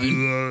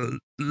turbine.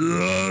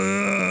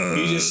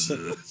 He just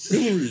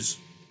Hillary's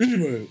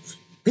emails.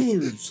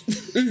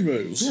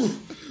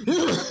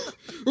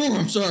 Oh,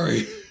 I'm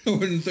sorry. I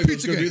wouldn't think it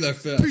was going to do that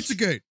fast.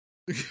 Pizzagate.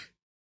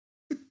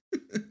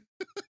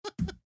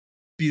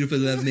 Beautiful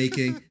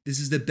lovemaking. This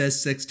is the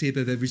best sex tape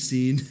I've ever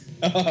seen.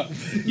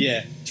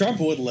 Yeah, Trump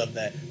would love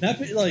that.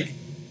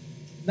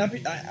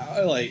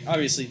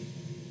 Obviously,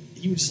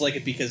 he would just like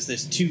it because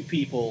there's two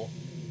people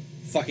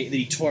fucking that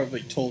he told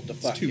to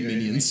fuck. Two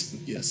minions.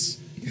 Yes.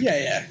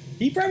 Yeah.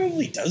 He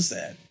probably does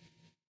that.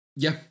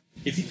 Yeah.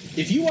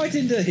 If you walked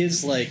into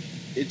his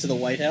into the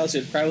White House,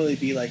 it'd probably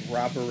be like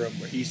Romper Room,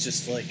 where he's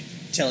just like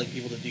telling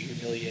people to do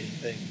humiliating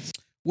things.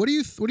 What do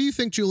you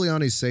think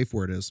Giuliani's safe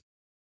word is?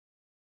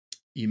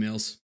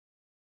 Emails.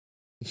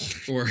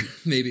 Or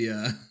maybe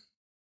I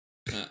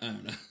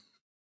don't know.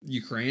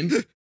 Ukraine?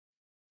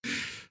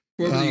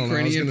 Whoever the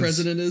Ukrainian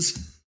president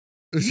is.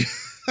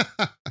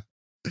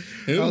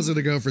 I was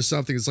gonna go for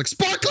something that's like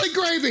sparkling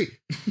gravy.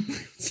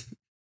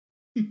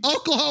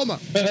 Oklahoma.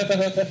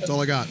 That's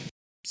all I got.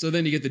 So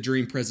then you get the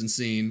dream present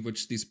scene,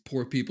 which these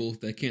poor people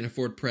that can't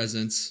afford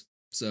presents,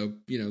 so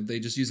they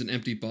just use an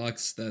empty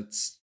box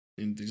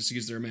and they just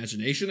use their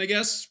imagination, I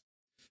guess.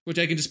 Which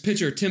I can just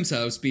picture Tim's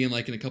house being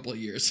like in a couple of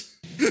years.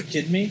 You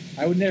kidding me?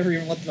 I would never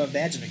even let them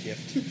imagine a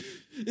gift.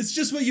 It's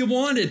just what you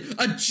wanted.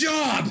 A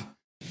job!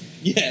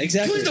 Yeah,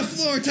 exactly. Clean the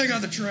floor, take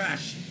out the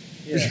trash.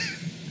 Yeah.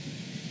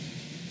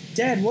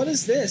 Dad, what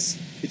is this?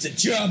 It's a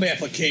job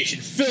application.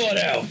 Fill it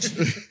out.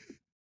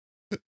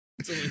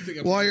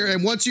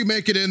 And once you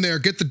make it in there,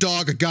 get the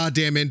dog a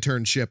goddamn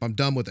internship. I'm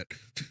done with it.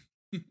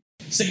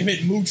 Sick of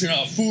it mooching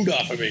food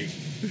off of me.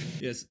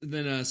 Yes, and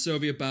then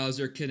Soviet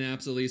Bowser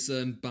kidnaps Elisa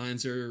and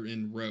binds her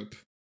in rope.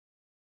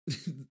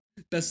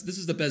 This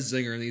is the best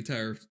zinger in the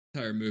entire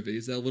movie.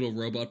 Is that little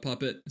robot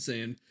puppet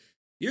saying,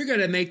 "You're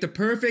gonna make the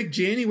perfect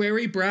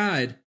January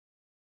bride."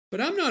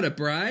 But I'm not a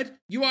bride.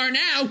 You are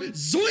now.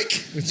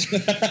 Zoink!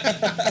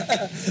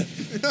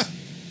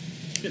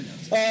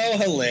 Oh,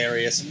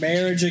 hilarious.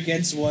 Marriage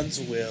against one's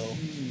will.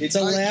 It's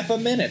a laugh a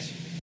minute.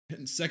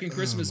 Second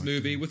Christmas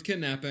movie with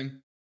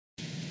kidnapping.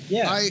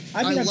 Yeah.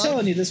 I'm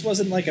telling you, this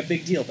wasn't like a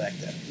big deal back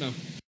then. No.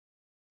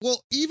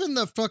 Well, even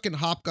the fucking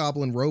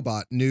hobgoblin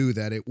robot knew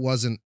that it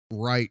wasn't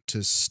right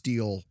to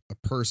steal a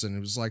person. It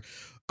was like,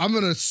 I'm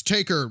going to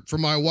take her for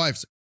my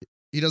wife.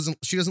 She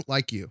doesn't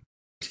like you.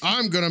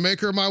 I'm going to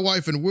make her my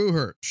wife and woo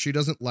her. She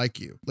doesn't like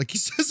you. Like, he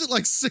says it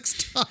like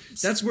 6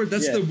 times. That's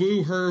the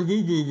woo her,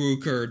 woo woo woo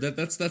cur.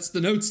 That's the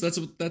notes. That's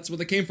what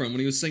they came from when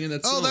he was singing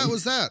that song. Oh, that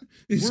was that.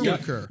 Woo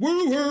her,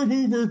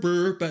 woo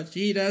her, but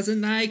she doesn't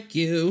like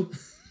you.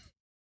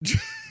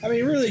 I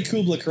mean, really,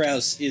 Kubla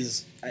Kraus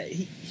is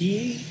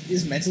he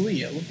is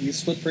mentally ill. He has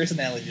split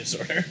personality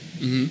disorder.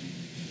 Mm-hmm.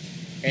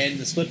 And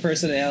the split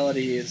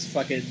personality is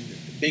fucking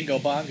Bingo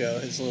Bongo.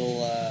 His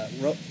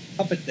little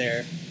puppet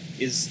there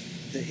is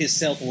his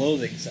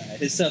self-loathing side.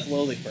 His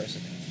self-loathing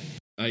personality.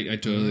 I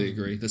totally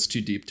agree. That's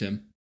too deep,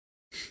 Tim.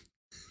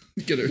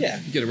 You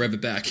gotta rev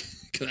it back.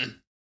 Come on.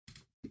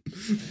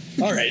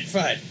 All right,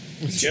 fine.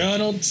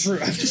 Donald Trump.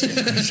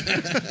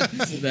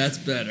 That's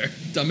better.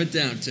 Dumb it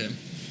down, Tim.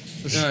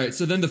 All right,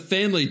 so then the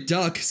family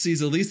duck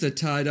sees Elisa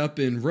tied up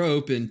in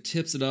rope and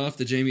tips it off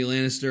to Jaime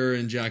Lannister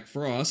and Jack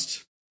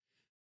Frost.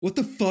 What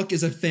the fuck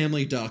is a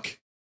family duck?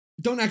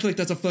 Don't act like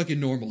that's a fucking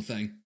normal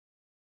thing.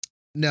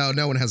 No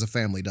one has a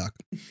family duck.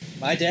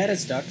 My dad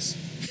has ducks.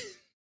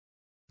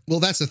 Well,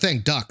 that's the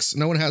thing, ducks.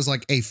 No one has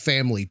like a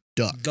family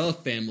duck. The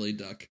family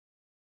duck.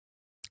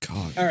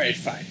 God. All right,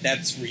 fine.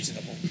 That's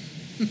reasonable.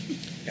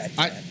 God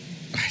damn it.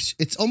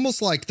 It's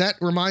almost like that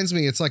reminds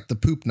me, it's like the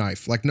poop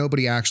knife. Like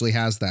nobody actually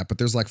has that, but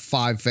there's like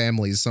 5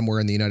 families somewhere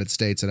in the United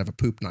States that have a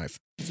poop knife.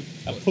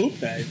 A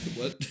poop knife?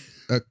 What?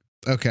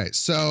 Okay,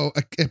 so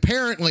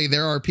apparently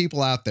there are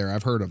people out there.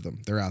 I've heard of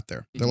them. They're out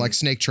there. They're like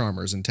snake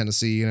charmers in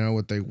Tennessee, you know,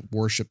 what they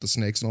worship the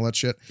snakes and all that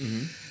shit.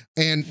 Mm-hmm.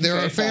 And there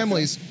are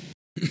families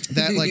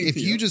that like, if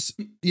you just,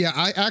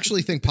 I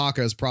actually think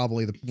Paca is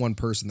probably the one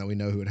person that we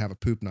know who would have a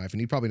poop knife.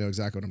 And you probably know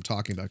exactly what I'm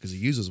talking about because he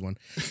uses one.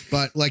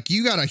 But like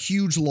you got a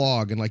huge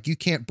log and like you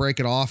can't break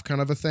it off kind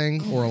of a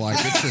thing, or like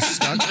it's just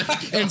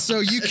stuck. And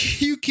so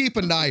you keep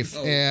a knife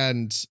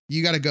and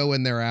you got to go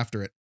in there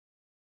after it.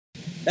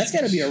 That's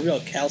got to be a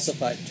real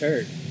calcified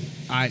turd.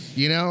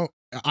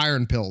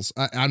 Iron pills.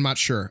 I'm not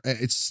sure.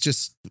 It's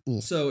just.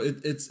 Ugh. So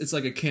it's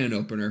like a can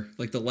opener,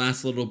 like the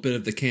last little bit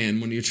of the can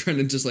when you're trying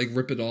to just like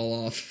rip it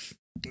all off.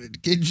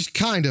 It just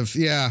kind of,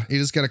 yeah. You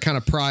just got to kind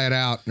of pry it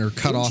out or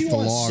cut off the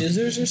log.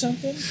 Scissors or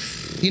something?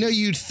 You know,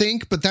 you'd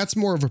think, but that's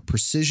more of a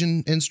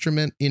precision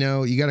instrument. You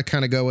know, you got to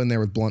kind of go in there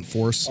with blunt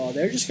force. Oh,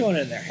 they're just going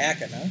in there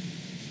hacking, huh?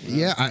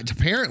 Yeah,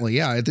 apparently,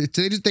 yeah.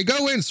 They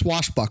go in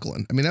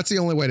swashbuckling. I mean, that's the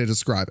only way to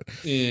describe it.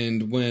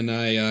 And when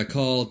I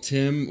call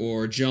Tim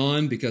or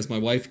John because my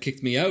wife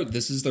kicked me out,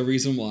 this is the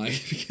reason why.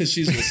 Because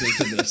she's listening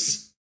to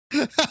this.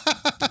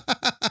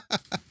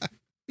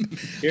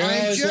 You're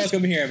always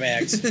welcome here,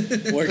 Max.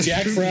 Where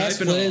Jack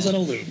Frost plays on a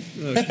loop.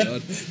 Oh,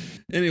 God.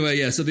 Anyway,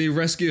 yeah, so the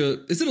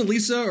rescue... Is it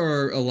Elisa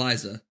or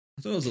Eliza?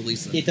 I thought it was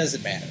Elisa. It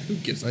doesn't matter. Who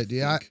gives a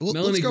fuck?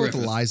 Let's go Griffith.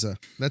 with Eliza.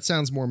 That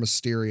sounds more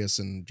mysterious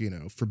and,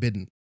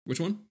 forbidden. Which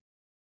one?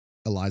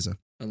 Eliza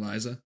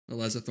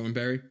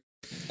Thornberry?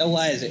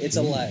 Eliza. It's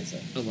Eliza.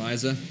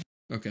 Eliza?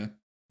 Okay.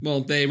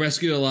 Well, they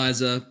rescue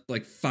Eliza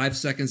like 5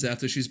 seconds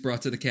after she's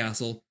brought to the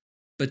castle.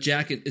 But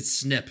Jack, it's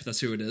Snip.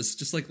 That's who it is.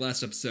 Just like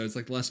last episode. It's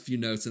like the last few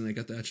notes and they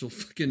got the actual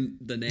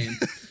the name.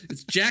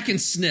 It's Jack and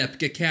Snip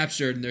get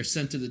captured and they're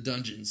sent to the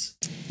dungeons.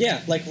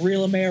 Yeah, like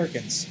real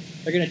Americans.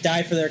 They're going to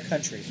die for their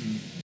country.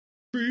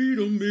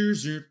 Freedom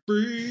isn't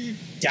free.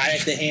 Die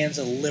at the hands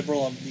of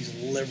these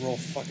liberal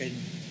fucking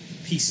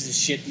pieces of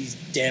shit, these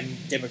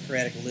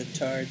democratic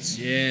libtards.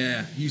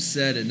 Yeah, you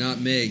said it, not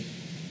me.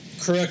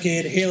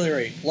 Crooked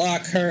Hillary.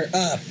 Lock her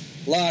up.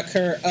 Lock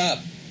her up.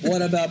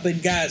 What about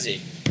Benghazi?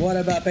 What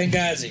about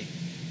Benghazi?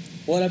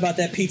 What about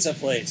that pizza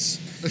place?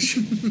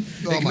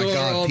 Oh my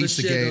God, all the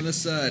Pizzagate. shit on the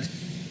side.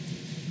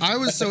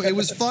 It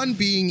was fun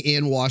being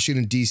in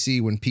Washington,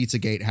 D.C. when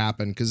Pizzagate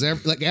happened because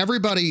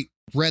everybody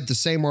read the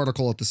same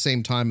article at the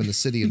same time in the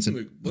city and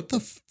said, what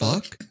the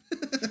fuck?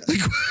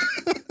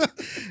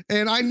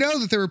 And I know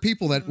that there were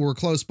people that were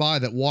close by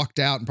that walked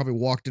out and probably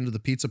walked into the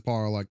pizza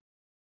parlor like,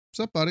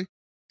 what's up, buddy?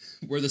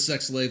 Where the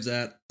sex slaves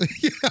at?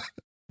 Yeah.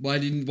 Why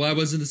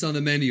wasn't this on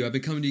the menu? I've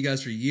been coming to you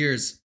guys for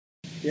years.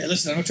 Yeah,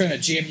 listen, I'm not trying to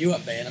jam you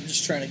up, man. I'm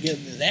just trying to get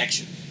into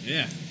action.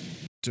 Yeah.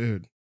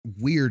 Dude,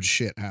 weird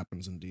shit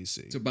happens in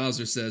D.C. So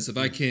Bowser says, if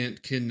I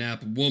can't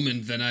kidnap a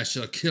woman, then I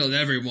shall kill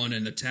everyone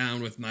in the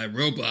town with my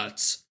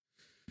robots.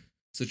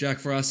 So Jack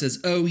Frost says,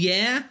 oh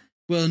yeah?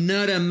 Well,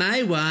 not on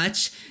my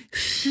watch.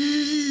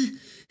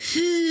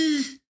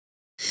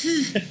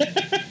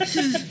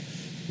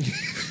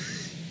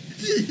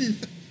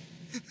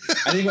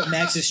 I think what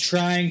Max is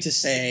trying to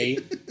say,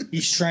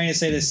 he's trying to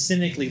say this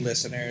cynically,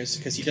 listeners,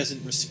 because he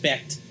doesn't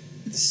respect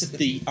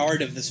the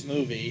art of this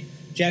movie.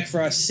 Jack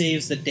Frost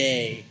saves the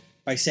day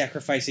by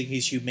sacrificing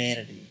his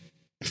humanity.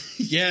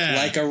 Yeah.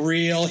 Like a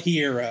real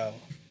hero.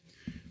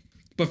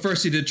 But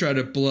first he did try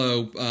to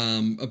blow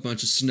a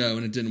bunch of snow,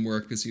 and it didn't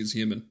work because he was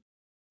human.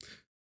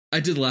 I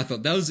did laugh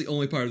out. That was the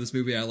only part of this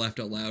movie I laughed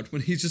out loud.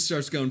 When he just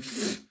starts going,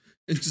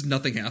 and just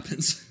nothing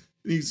happens.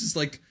 He's just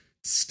like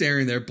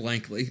staring there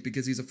blankly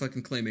because he's a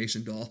fucking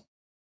claymation doll.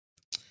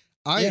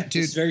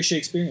 It's very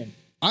Shakespearean.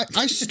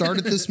 I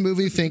started this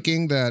movie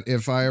thinking that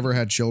if I ever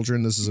had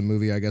children, this is a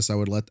movie I guess I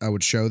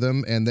would show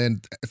them. And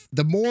then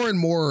the more and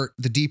more,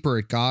 the deeper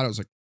it got, I was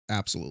like,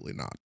 absolutely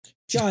not.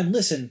 John,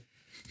 listen.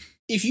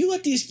 If you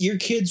let your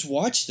kids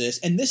watch this,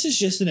 and this is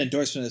just an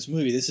endorsement of this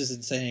movie, this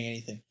isn't saying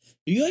anything.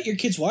 If you let your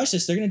kids watch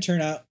this, they're going to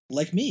turn out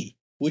like me,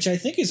 which I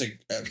think is a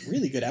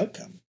really good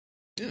outcome.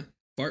 Yeah.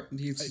 Bart,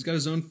 he's got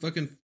his own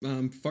fucking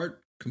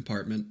fart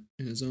compartment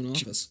in his own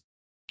office.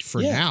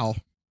 For now.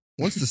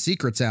 once the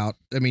secret's out,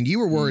 I mean, you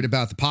were worried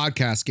about the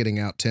podcast getting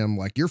out, Tim.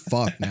 Like, you're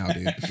fucked now,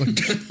 dude.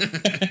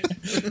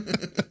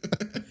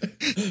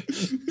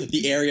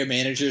 The area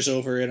manager's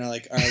over in our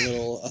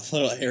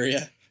little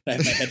area. I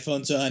have my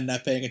headphones on,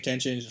 not paying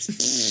attention.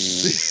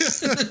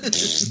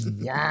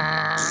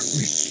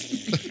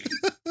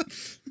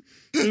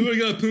 Anybody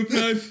got a poop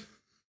knife?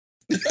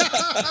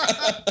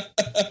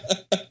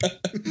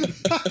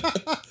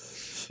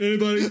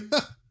 Anybody?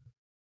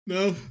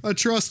 No? I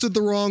trusted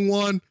the wrong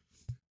one.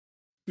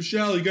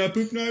 Michelle, you got a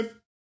poop knife?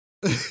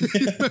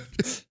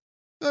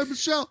 Hey,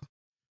 Michelle.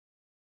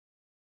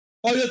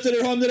 Oh, you left it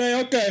at home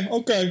today?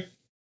 Okay.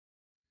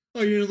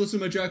 Oh, you didn't listen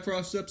to my Jack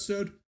Frost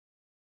episode?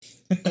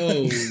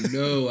 Oh,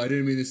 no, I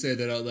didn't mean to say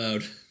that out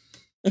loud.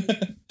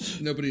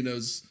 Nobody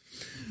knows.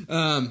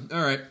 All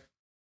right.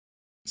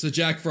 So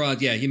Jack Frost,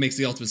 he makes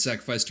the ultimate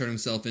sacrifice, turning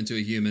himself into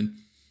a human.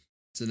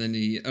 So then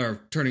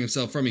turning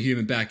himself from a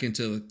human back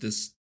into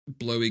this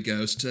blowy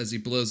ghost as he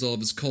blows all of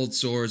his cold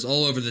sores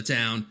all over the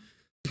town,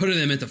 putting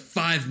them into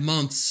 5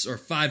 months or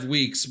 5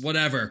 weeks,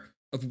 whatever,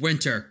 of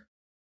winter.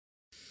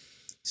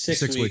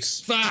 6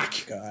 weeks.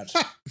 Fuck! God.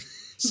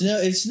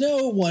 It's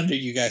no wonder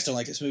you guys don't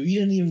like this movie. You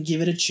didn't even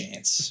give it a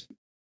chance.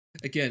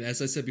 Again,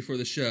 as I said before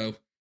the show,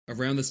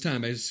 around this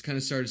time, I just kind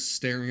of started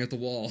staring at the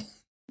wall.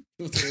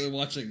 I was really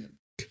watching it.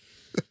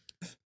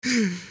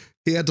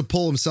 He had to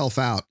pull himself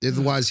out.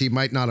 Otherwise, he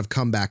might not have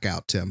come back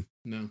out, Tim.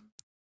 No.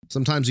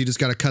 Sometimes you just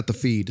got to cut the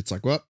feed. It's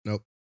like, what?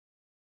 Nope.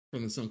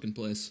 From the sunken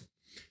place.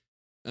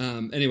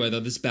 Anyway,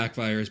 though, this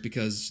backfires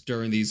because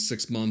during these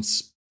 6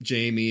 months,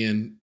 Jamie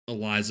and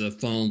Eliza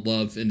fall in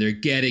love and they're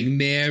getting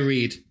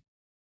married.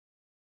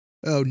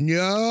 Oh, no.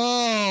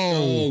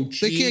 Oh,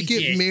 they can't get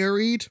Jesus.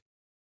 married.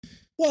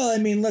 Well, I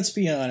mean, let's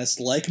be honest.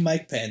 Like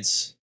Mike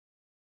Pence,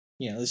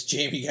 this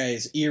Jamie guy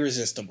is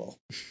irresistible.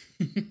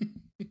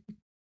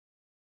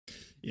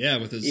 Yeah,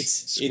 with his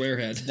square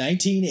head.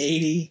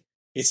 1980.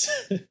 It's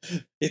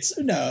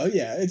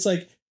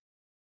like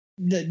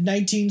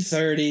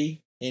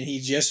 1930, and he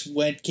just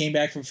came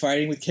back from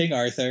fighting with King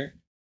Arthur,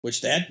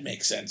 which that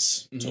makes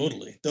sense. Mm-hmm.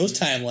 Totally. Those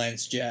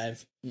timelines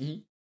jive. Mm-hmm.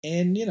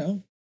 And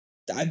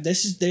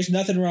there's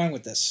nothing wrong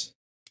with this.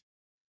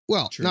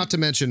 Well, True. not to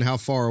mention how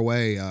far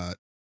away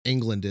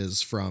England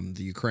is from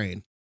the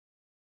Ukraine.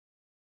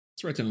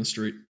 It's right down the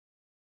street.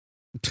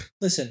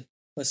 Listen.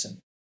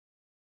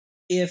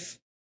 If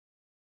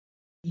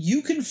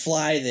you can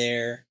fly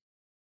there,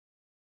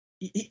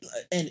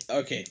 and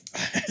okay.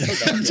 All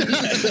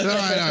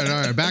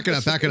right. Back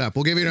it up.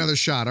 We'll give you another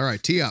shot. All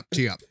right, tee up.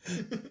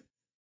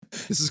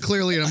 This is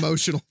clearly an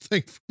emotional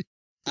thing for you.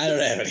 I don't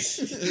have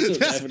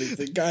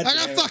anything. God I damn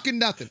got it. fucking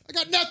nothing. I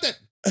got nothing.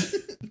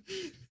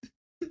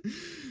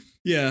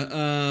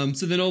 Yeah,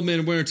 so then Old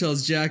Man Winter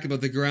tells Jack about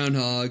the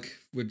groundhog,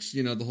 which,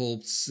 the whole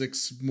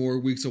 6 more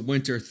weeks of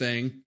winter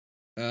thing.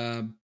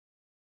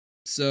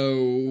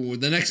 So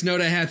the next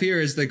note I have here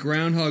is the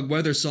groundhog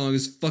weather song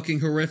is fucking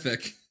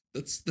horrific.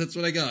 That's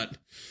what I got.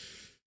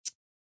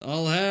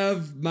 I'll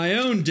have my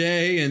own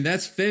day, and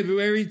that's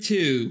February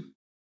 2.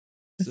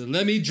 So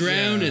let me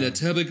drown in a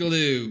tub of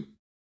glue.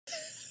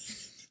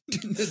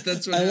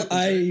 That's what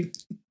I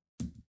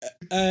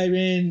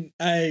mean,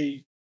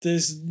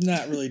 there's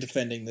not really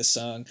defending this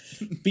song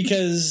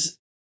because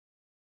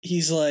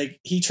he's like,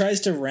 he tries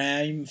to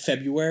rhyme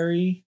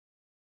February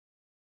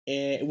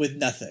with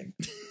nothing.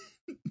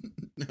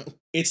 No.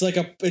 It's like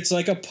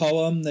a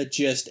poem that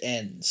just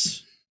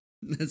ends.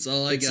 That's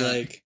all I got. It's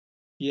like,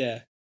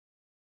 yeah.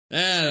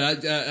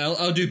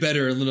 I'll do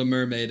better in Little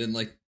Mermaid in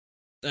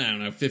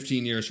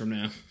 15 years from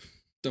now.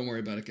 Don't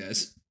worry about it,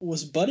 guys.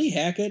 Was Buddy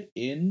Hackett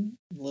in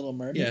Little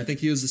Mermaid? Yeah, I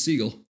think he was the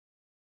seagull.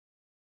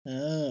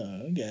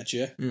 Oh,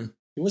 gotcha. Yeah.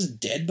 He wasn't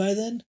dead by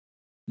then?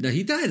 No,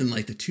 he died in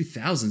the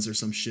 2000s or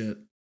some shit.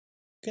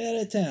 Get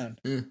out of town.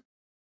 Yeah.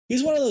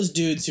 He's one of those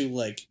dudes who,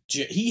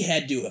 he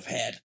had to have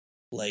had,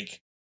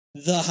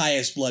 the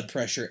highest blood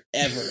pressure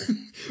ever.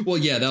 Well,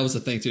 yeah, that was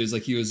the thing, too. Is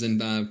he was in,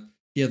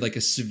 he had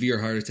a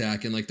severe heart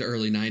attack in the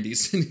early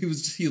 90s, and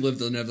he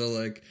lived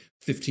another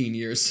 15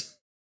 years.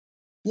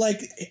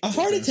 A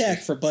heart attack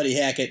for Buddy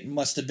Hackett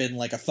must have been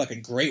a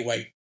fucking great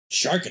white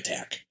shark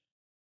attack.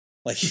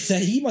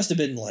 He must have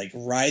been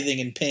writhing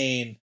in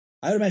pain.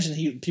 I would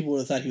imagine people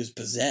would have thought he was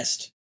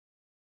possessed.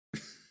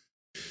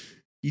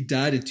 He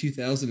died in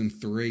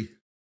 2003.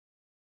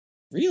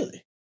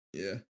 Really?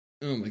 Yeah.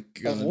 Oh my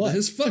god. Of what?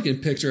 His fucking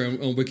picture on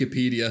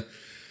Wikipedia.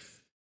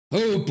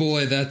 Oh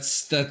boy,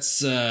 that's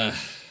a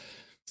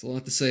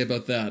lot to say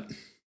about that.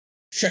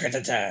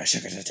 Shaka-ta-ta.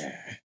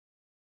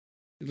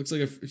 He looks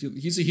like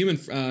he's a human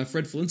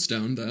Fred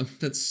Flintstone, though.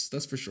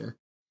 That's for sure.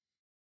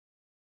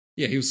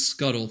 Yeah, he was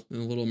Scuttle in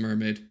The Little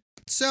Mermaid.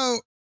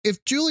 So,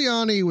 if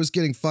Giuliani was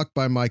getting fucked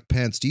by Mike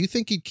Pence, do you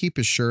think he'd keep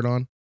his shirt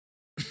on?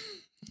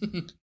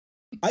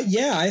 I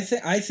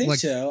think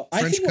so.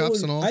 French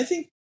cuffs and all? I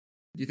think,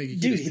 Do you think he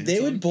dude, they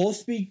would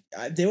both be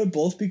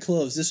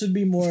closed. This would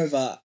be more of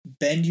a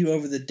bend you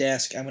over the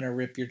desk. I'm gonna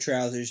rip your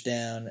trousers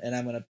down and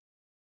I'm gonna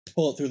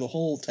pull it through the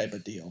hole type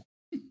of deal.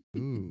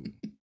 Ooh.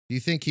 Do you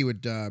think he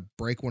would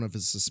break one of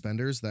his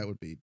suspenders? That would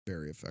be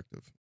very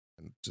effective.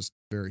 just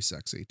very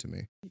sexy to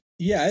me.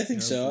 Yeah, I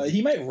think so.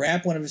 He might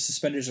wrap one of his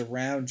suspenders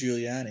around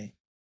Giuliani.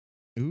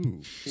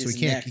 Ooh, so His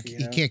he can't neck,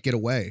 he can't get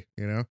away,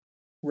 you know?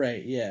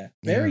 Right, yeah.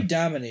 Very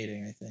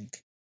dominating, I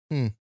think.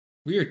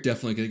 We are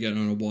definitely going to get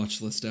on a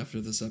watch list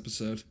after this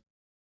episode.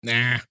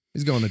 Nah,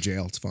 he's going to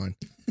jail. It's fine.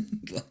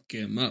 Lock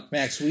him up.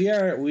 Max, we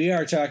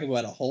are talking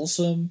about a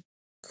wholesome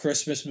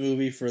Christmas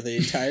movie for the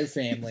entire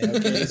family, okay?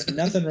 There's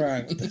nothing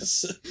wrong with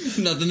this.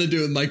 Nothing to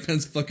do with Mike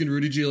Pence fucking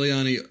Rudy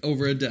Giuliani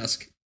over a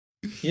desk.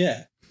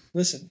 Yeah.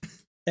 Listen,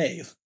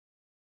 hey, as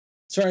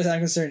far as I'm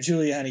concerned,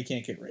 Giuliani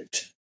can't get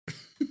raped.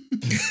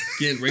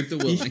 Can't rape the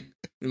willing.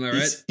 Am I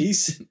right?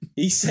 He's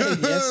saying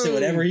yes to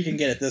whatever he can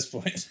get at this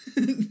point.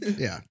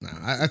 Yeah, no,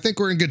 I think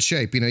we're in good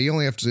shape. You know, you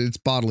only have to, it's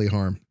bodily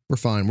harm. We're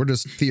fine. We're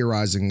just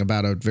theorizing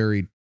about a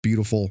very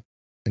beautiful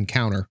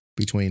encounter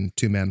between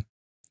two men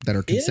that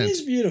are consent. It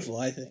is beautiful,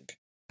 I think.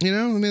 You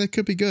know, I mean, it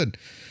could be good.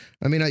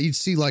 I mean, you'd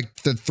see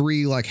like the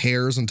three like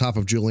hairs on top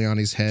of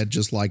Giuliani's head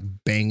just like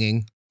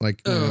banging.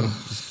 Like, you know,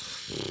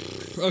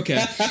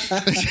 okay.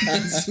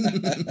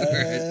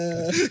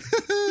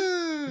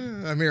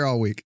 I'm here all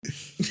week.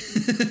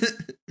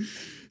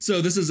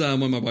 So this is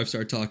when my wife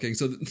started talking.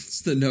 So this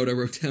is the note I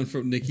wrote down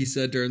from Nikki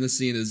said during the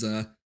scene is,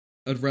 I'd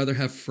rather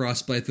have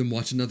frostbite than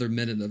watch another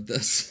minute of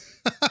this.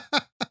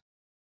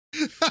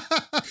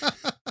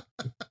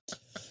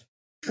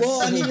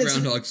 Well, I mean, the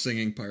groundhog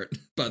singing part,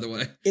 by the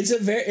way. It's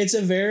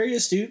a very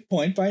astute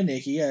point by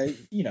Nikki.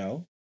 You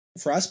know,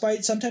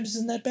 frostbite sometimes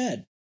isn't that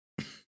bad.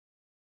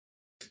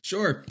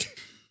 Sure.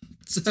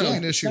 It's only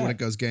an issue when it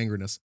goes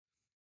gangrenous.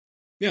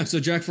 Yeah, so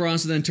Jack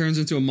Frost then turns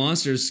into a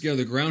monster to scare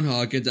the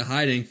groundhog into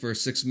hiding for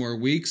 6 more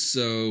weeks.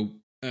 So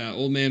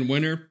Old Man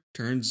Winter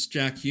turns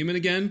Jack human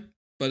again,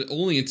 but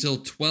only until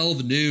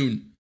 12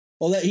 noon.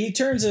 Well, he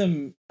turns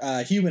him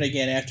human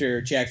again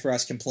after Jack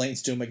Frost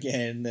complains to him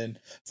again, and then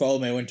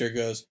Old Man Winter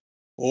goes,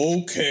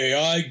 "Okay,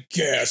 I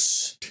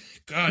guess."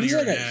 God,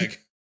 you're like a nag.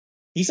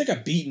 He's like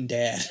a beaten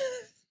dad.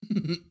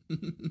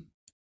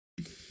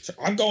 So,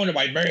 I'm going to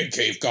my man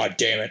cave, God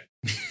damn it.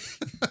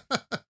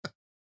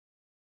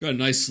 Got a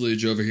nice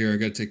sludge over here I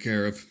gotta take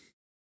care of.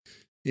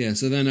 Yeah,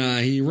 so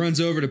then he runs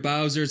over to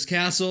Bowser's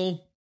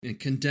castle and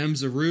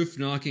condemns the roof,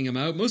 knocking him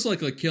out, most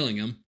likely killing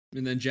him.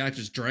 And then Jack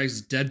just drags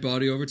his dead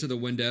body over to the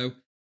window,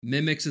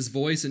 mimics his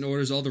voice, and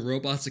orders all the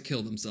robots to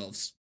kill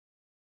themselves.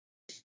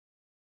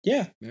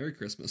 Yeah. Merry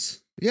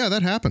Christmas. Yeah,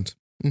 that happened.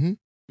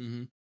 Mm-hmm.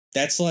 Mm-hmm.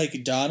 That's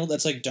like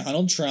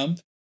Donald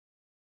Trump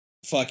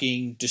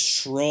fucking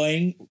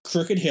destroying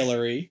Crooked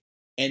Hillary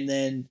and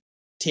then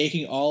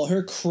taking all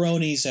her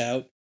cronies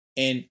out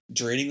and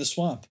draining the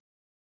swamp.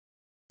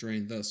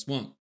 Drain the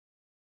swamp.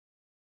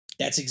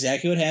 That's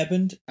exactly what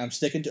happened.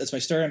 That's my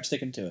story. I'm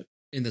sticking to it.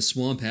 And the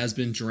swamp has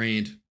been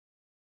drained.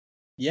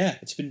 Yeah,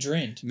 it's been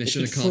drained.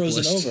 Mission it's been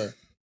accomplished. Frozen over.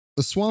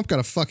 The swamp got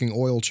a fucking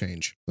oil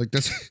change. Like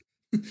that's.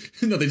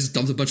 No, they just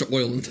dumped a bunch of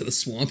oil into the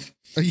swamp.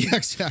 Yeah,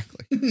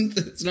 exactly.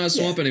 It's not a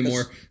swamp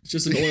anymore. It's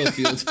just an oil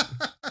field.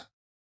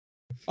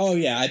 Oh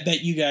yeah, I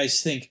bet you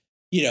guys think,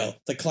 you know,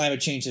 the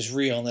climate change is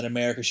real and that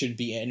America shouldn't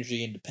be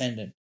energy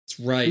independent. That's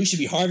right. We should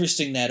be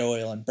harvesting that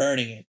oil and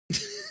burning it.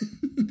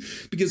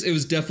 Because it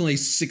was definitely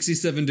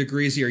 67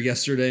 degrees here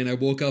yesterday, and I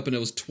woke up and it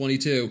was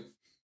 22.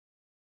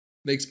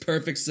 Makes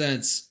perfect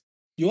sense.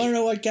 You want to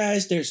know what,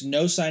 guys? There's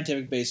no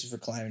scientific basis for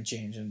climate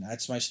change, and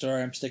that's my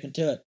story. I'm sticking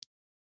to it.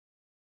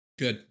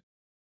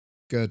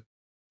 Good.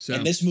 So,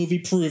 and this movie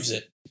proves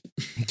it.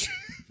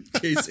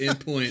 Case in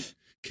point.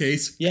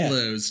 Case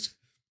closed.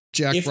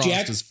 Jack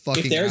Frost is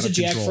fucking If there's out a of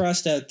Jack control.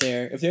 Frost out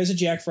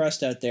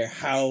there,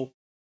 how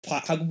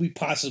could we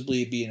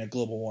possibly be in a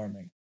global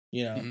warming?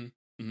 You know,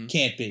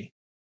 can't be.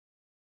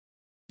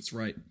 That's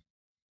right.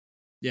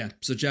 Yeah,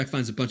 so Jack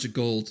finds a bunch of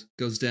gold,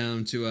 goes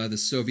down to the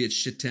Soviet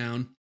shit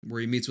town where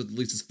he meets with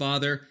Lisa's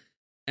father,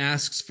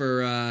 asks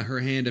for her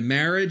hand in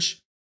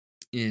marriage,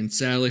 and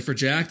sadly for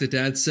Jack, the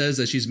dad says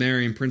that she's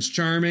marrying Prince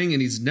Charming, and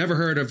he's never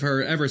heard of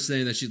her ever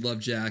saying that she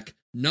loved Jack,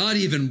 not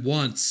even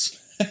once.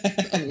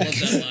 I love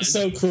that line.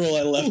 So cruel,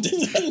 I left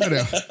it. I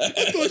know.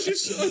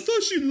 I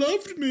thought she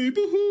loved me,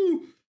 but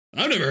who?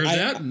 I've never heard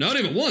that, not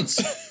even once.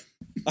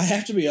 I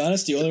have to be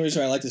honest, the only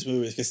reason I like this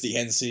movie is because the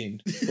end scene,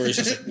 where it's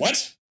just like,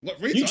 what?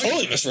 You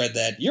totally misread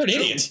that. You're an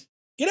idiot.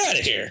 Get out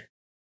of here.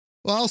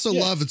 Well, I also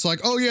love it's like,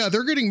 oh yeah,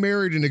 they're getting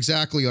married in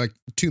exactly like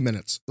 2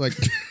 minutes. Like,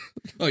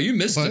 oh, you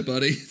missed What? it,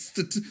 buddy.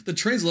 The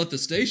train's left the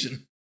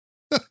station.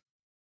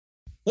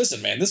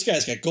 Listen, man, this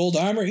guy's got gold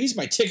armor. He's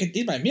my ticket.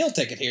 He's my meal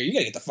ticket here. You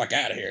gotta get the fuck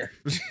out of here.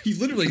 He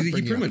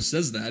pretty much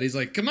says that. He's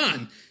like, come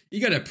on, you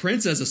got a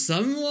prince as a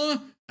son-in-law?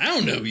 I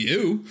don't know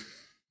you.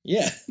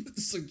 Yeah.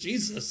 It's like,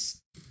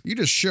 Jesus. you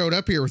just showed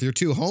up here with your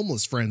 2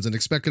 homeless friends and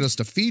expected us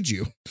to feed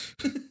you.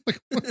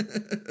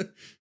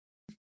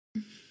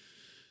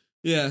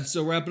 Yeah,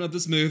 so wrapping up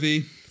this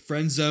movie,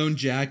 friend zone,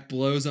 Jack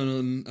blows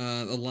on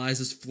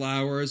Eliza's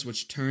flowers,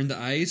 which turn to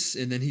ice,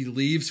 and then he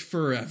leaves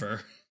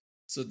forever.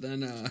 So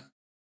then,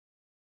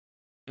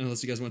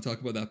 unless you guys want to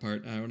talk about that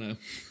part, I don't know.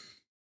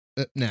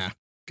 Nah.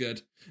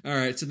 Good. All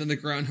right, so then the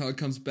groundhog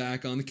comes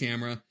back on the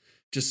camera,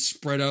 just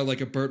spread out like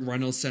a Burt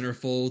Reynolds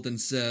centerfold,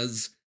 and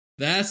says,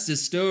 That's the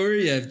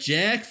story of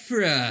Jack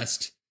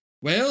Frost.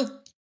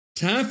 Well,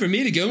 time for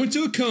me to go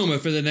into a coma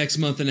for the next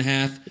month and a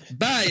half.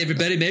 Bye,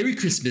 everybody. Merry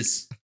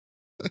Christmas.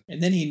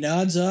 And then he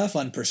nods off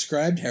on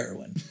prescribed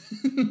heroin.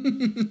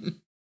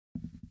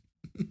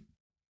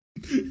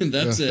 And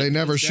that's it. They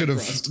never That's Jack should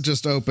have Frost.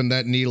 just opened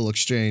that needle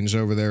exchange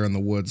over there in the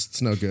woods.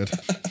 It's no good.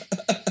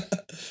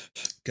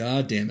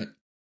 God damn it.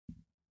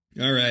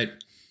 All right.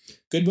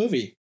 Good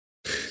movie.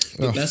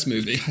 The Oh, best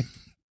movie.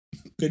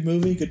 Good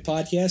movie, good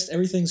podcast.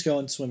 Everything's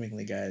going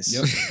swimmingly, guys.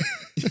 Yep.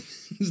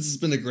 This has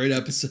been a great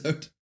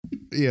episode.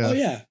 Yeah. Oh,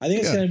 yeah. I think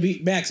it's Yeah. going to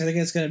be, Max, I think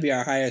it's going to be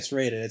our highest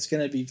rated. It's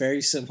going to be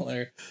very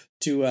similar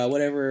to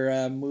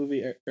whatever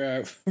movie,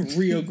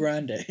 Rio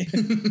Grande.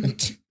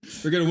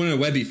 We're going to win a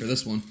Webby for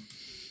this one.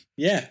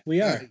 Yeah, we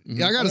are.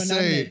 Yeah, I I'm gotta gonna say,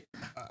 nominate-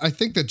 I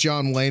think that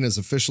John Wayne is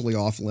officially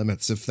off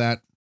limits if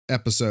that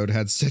episode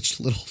had such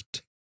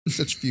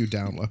few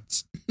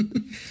downloads.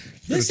 Gotta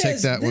This take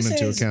has- that one this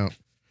into has account.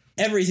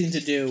 everything to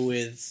do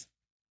with,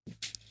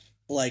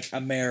 like,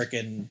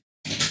 American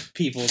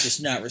people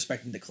just not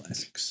respecting the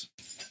classics.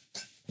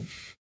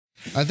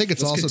 I think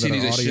it's Let's also that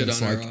continue our to shit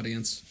audience on our like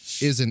audience.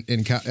 isn't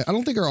in. I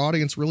don't think our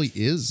audience really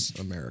is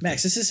American.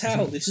 Max, this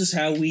is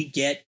how we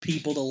get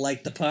people to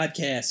like the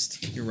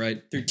podcast You're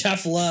right. through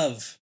tough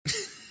love.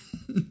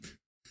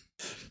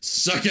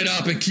 Suck it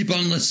up and keep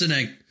on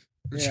listening.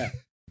 Yeah.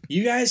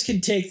 You guys can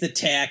take the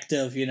tact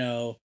of,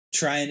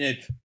 trying to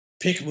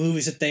pick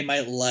movies that they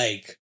might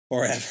like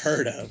or have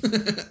heard of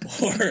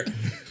or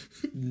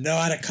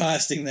not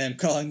accosting them,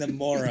 calling them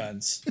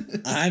morons.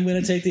 I'm going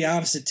to take the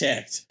opposite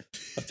tact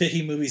of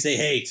picking movies they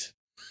hate,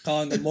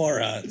 calling them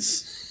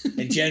morons,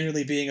 and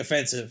generally being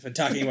offensive and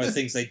talking about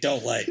things they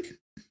don't like.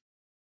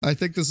 I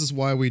think this is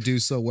why we do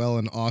so well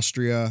in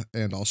Austria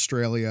and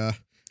Australia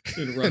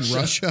In and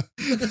Russia.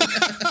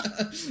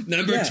 Russia.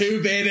 Number Yeah.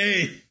 2,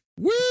 baby.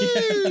 Woo!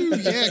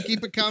 Yeah,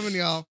 keep it coming,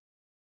 y'all.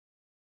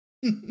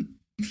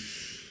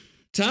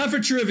 Time for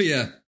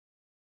trivia.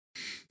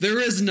 There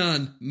is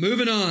none.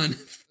 Moving on.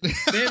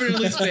 Favorite and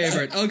least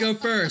favorite. I'll go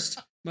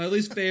first. My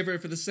least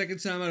favorite for the second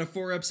time out of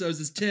 4 episodes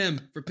is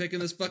Tim for picking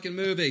this fucking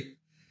movie.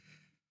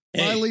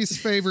 My Hey, least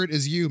favorite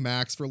is you,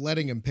 Max, for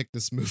letting him pick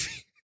this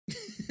movie.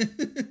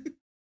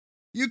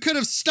 You could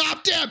have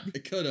stopped him. I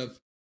could have.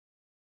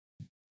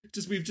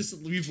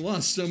 We've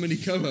lost so many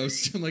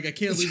co-hosts. I'm like, I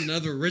can't leave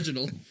another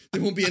original.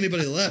 There won't be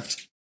anybody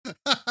left.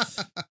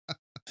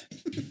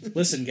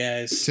 listen,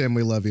 guys. Tim,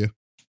 we love you.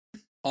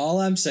 All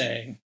I'm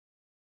saying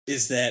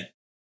is that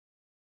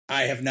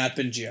I have not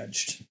been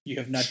judged. You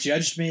have not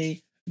judged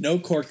me. No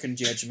court can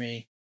judge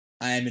me.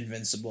 I am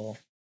invincible.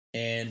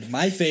 And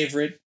my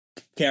favorite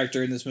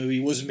character in this movie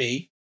was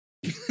me.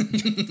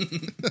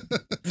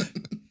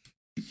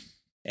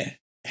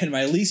 And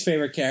my least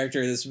favorite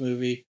character in this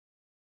movie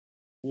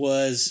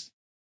was,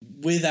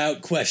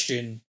 without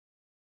question,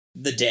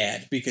 the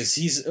dad. Because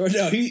I don't want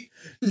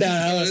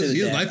to say the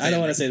He's dad. my I don't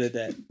want to favorite. say the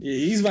dad.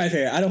 He's my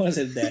favorite. I don't want to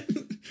say the dad.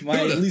 My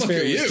Who the least fuck are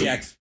favorite you?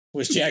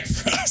 was Jack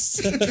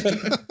Frost.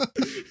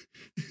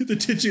 The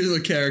titular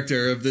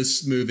character of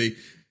this movie.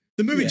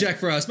 The movie Yeah. Jack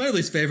Frost. My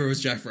least favorite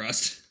was Jack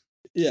Frost.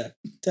 Yeah,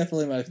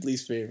 definitely my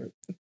least favorite.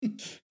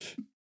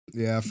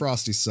 Yeah,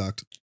 Frosty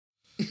sucked.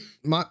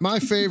 My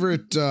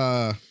favorite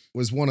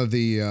was one of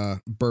the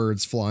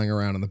birds flying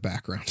around in the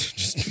background.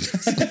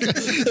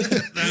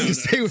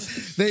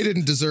 They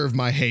didn't deserve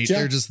my hate.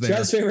 They're just there.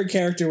 John's favorite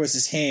character was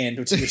his hand,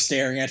 which he was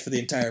staring at for the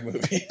entire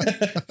movie.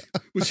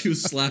 Which he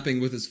was slapping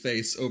with his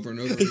face over and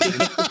over again,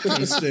 trying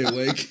to stay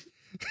awake.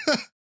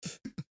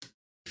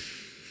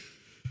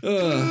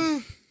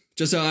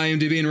 Just how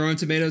IMDb and Rotten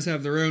Tomatoes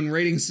have their own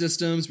rating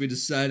systems, we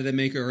decided to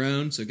make our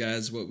own. So,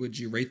 guys, what would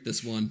you rate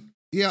this one?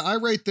 Yeah, I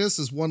rate this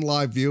as one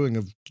live viewing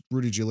of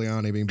Rudy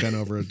Giuliani being bent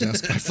over a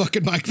desk by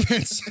fucking Mike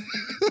Pence.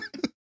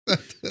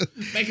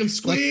 Make him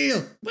squeal!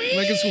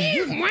 Like it's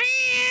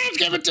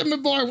give it to me,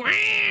 boy.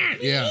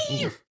 Yeah.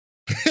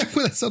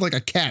 That sounds like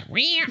a cat.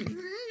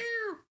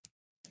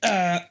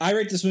 I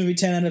rate this movie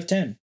 10 out of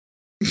 10.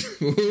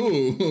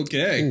 Ooh,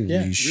 okay. Holy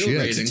Yeah, real shit.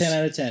 rating. It's a 10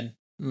 out of 10.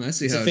 Oh, I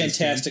see It's how a it is,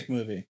 Tim. fantastic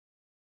movie.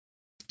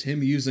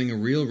 Tim using a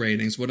real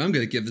ratings. What I'm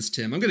going to give this,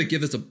 Tim, I'm going to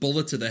give this a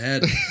bullet to the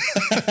head.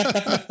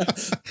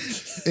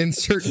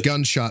 Insert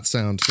gunshot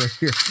sound right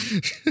here.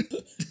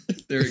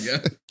 There we go.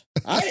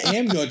 I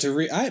am going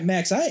to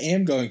Max, I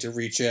am going to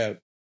reach out.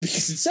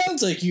 Because it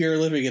sounds like you're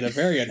living in a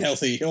very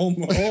unhealthy home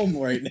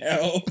right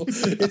now.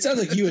 It sounds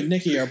like you and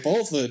Nikki are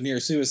both near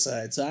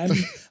suicide. So I am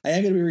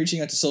going to be reaching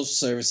out to social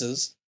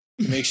services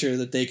to make sure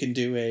that they can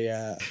do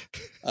a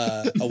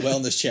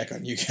wellness check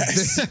on you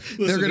guys.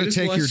 They're we going to just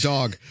take your watched-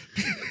 dog.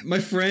 My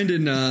friend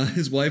and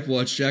his wife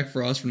watched Jack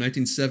Frost from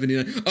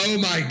 1979. Oh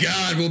my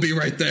God, we'll be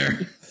right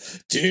there.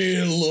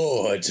 Dear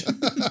Lord.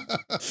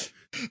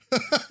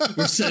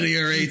 We're sending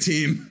our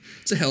A-team.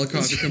 It's a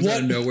helicopter comes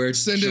out of nowhere.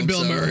 Send in jumps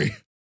Bill out. Murray.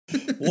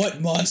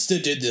 What monster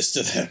did this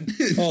to them?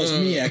 Oh, it's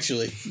me,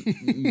 actually.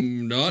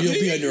 Not You'll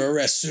me. be under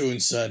arrest soon,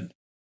 son.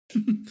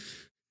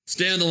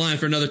 Stay on the line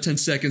for another 10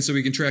 seconds so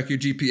we can track your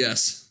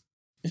GPS.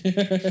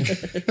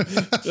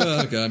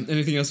 Oh, God.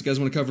 Anything else you guys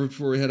want to cover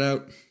before we head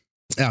out?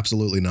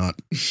 Absolutely not.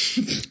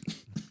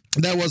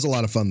 That was a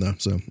lot of fun though,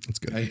 so that's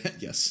good.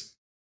 Yes,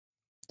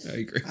 I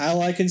agree.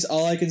 All I can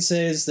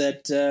say is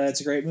that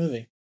it's a great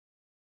movie,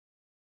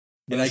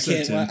 and Well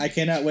said, Tim. I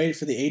cannot wait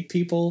for the 8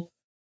 people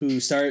who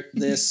start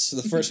this for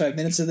the first 5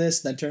 minutes of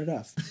this, and then turn it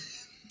off.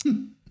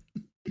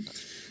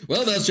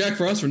 Well, that was Jack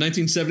Frost from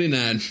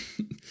 1979.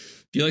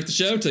 If you like the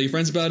show, tell your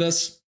friends about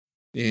us,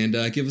 and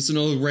give us an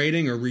old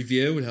rating or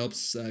review. It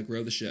helps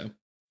grow the show.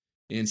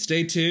 And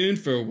stay tuned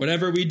for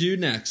whatever we do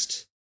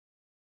next.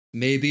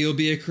 Maybe it'll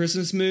be a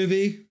Christmas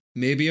movie.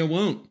 Maybe it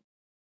won't.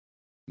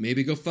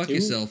 Maybe go fuck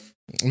yourself.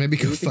 Maybe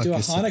go We fuck could do a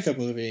yourself. Hanukkah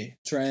movie.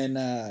 Try and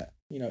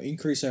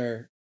increase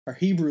our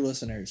Hebrew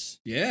listeners.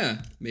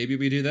 Yeah, maybe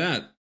we do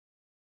that.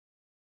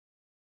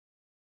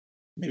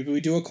 Maybe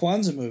we do a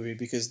Kwanzaa movie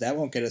because that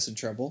won't get us in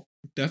trouble.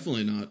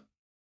 Definitely not.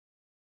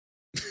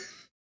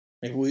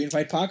 Maybe we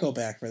invite Paco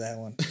back for that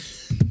one.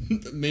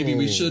 Maybe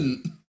we Oh.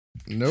 shouldn't.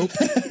 Nope.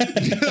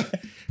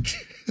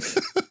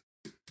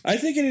 I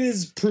think it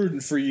is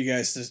prudent for you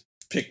guys to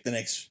pick the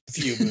next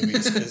few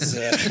movies because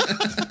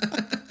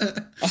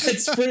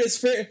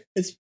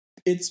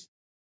it's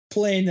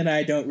plain that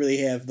I don't really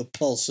have the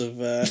pulse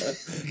of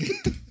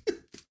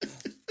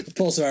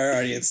our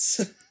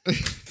audience.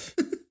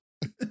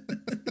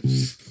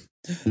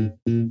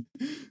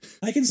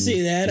 I can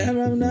see that.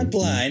 I'm not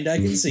blind. I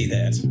can see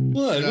that.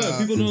 What? What?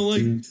 People don't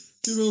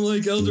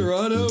like El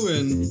Dorado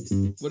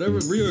and whatever,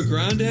 Rio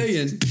Grande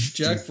and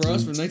Jack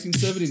Frost from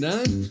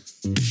 1979?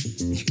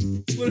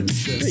 What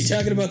is Are you this?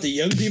 talking about the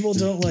young people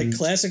don't like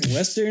classic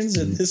westerns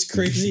and this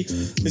crazy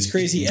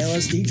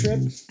LSD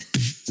trip?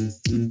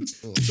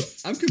 So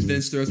I'm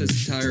convinced throughout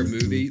this entire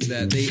movie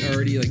that they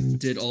already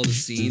did all the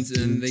scenes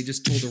and they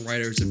just told the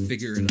writers to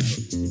figure it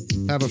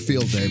out. Have a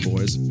field day,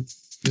 boys.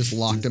 Just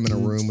locked him in a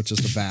room with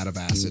just a vat of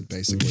acid,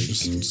 basically.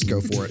 Just go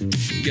for it.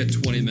 You get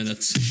 20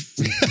 minutes.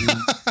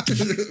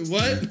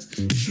 What?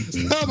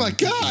 Oh my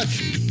god!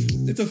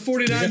 It's a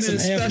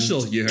 49-minute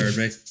special. You heard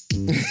me.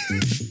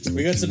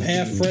 We got some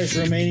half-price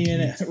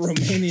Romanian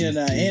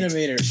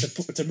animators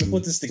to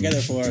put this together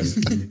for us.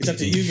 It's up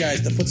to you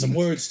guys to put some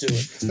words to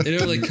it.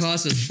 It only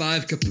cost us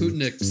 5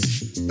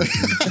 Kaputniks.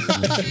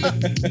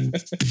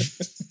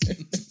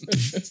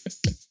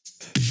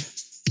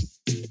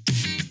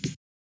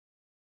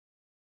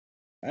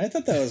 I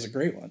thought that was a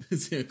great one.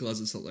 Santa Claus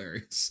is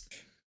hilarious.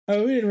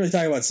 Oh, we didn't really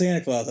talk about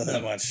Santa Claus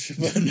that much,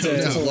 but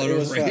it's a lot it of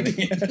was rating.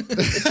 funny.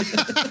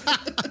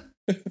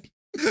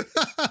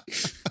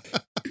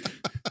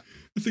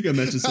 I think I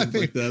mentioned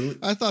something like that.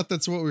 I thought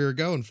that's what we were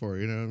going for,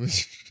 you know.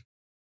 Let's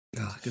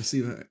see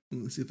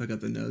if I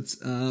got the notes.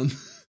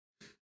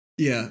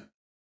 Yeah.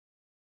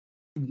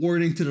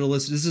 Warning to the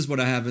listener. This is what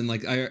I have in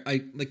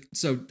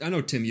so I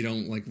know, Tim, you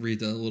don't read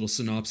the little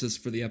synopsis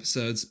for the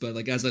episodes,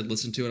 but as I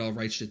listen to it, I'll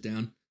write shit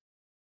down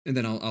and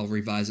then I'll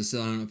revise it.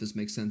 So I don't know if this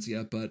makes sense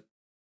yet, but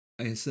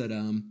I said,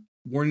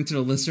 warning to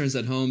the listeners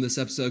at home, this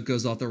episode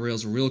goes off the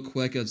rails real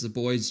quick as the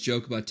boys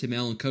joke about Tim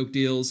Allen coke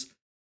deals,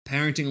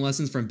 parenting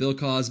lessons from Bill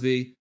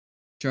Cosby,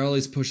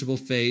 Charlie's pushable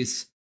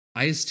face,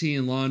 Ice-T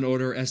and Law &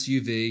 Order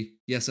SUV.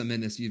 Yes, I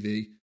meant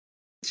SUV.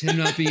 Tim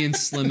not being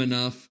slim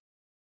enough.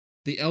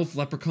 The elf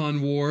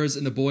leprechaun wars,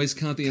 and the boys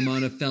count the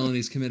amount of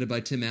felonies committed by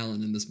Tim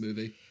Allen in this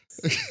movie.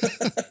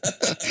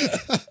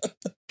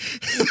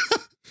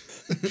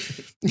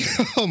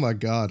 Oh my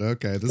god!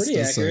 Okay, this Pretty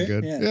is so accurate,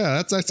 good. yeah.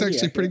 Yeah, that's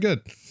actually pretty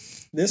good.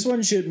 This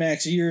one should,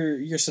 Max,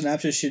 your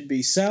synopsis should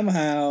be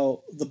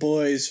somehow the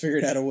boys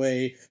figured out a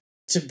way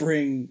to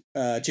bring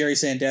Jerry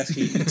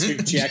Sandusky into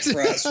Jack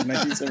Frost from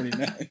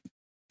 1979.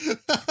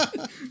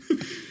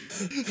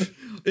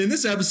 In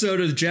this episode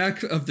of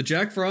the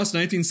Jack Frost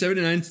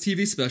 1979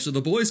 TV special,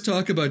 the boys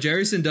talk about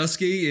Jerry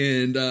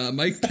Sandusky and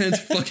Mike Pence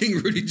fucking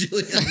Rudy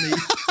Giuliani.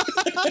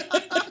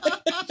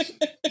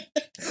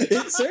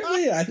 It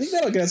certainly, I think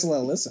that'll get us a lot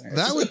of listeners.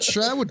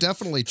 That would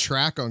definitely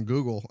track on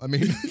Google. I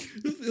mean,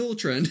 A little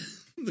trend.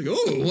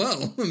 Oh,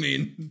 well, I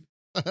mean,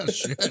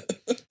 shit.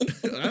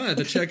 I have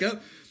to check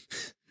out.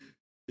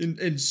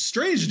 In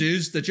strange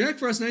news, the Jack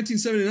Frost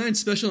 1979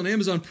 special on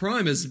Amazon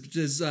Prime is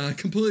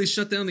completely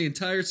shut down the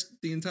entire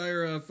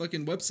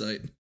fucking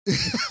website.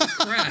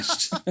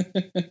 Crashed.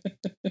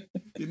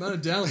 The amount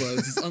of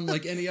downloads is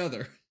unlike any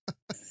other.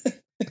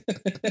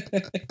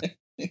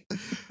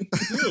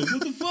 Yo,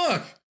 what the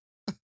fuck?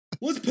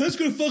 What's Pence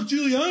gonna fuck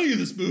Giuliani in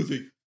this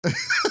movie?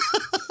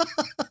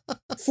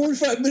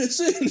 45 minutes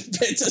in,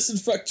 Pence doesn't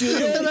fuck That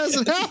Giuliani.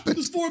 hasn't happened.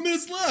 There's 4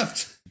 minutes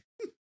left.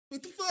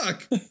 What the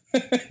fuck?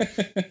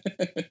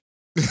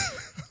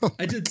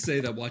 I did say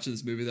that watching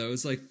this movie, though, it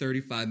was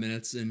 35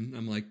 minutes, and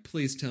I'm like,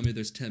 please tell me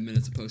there's 10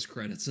 minutes of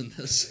post-credits in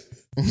this.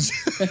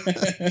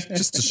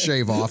 Just to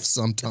shave off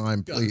some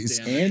time, God please.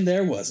 damn it. And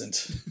there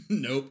wasn't.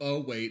 Nope.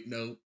 Oh, wait.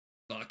 No.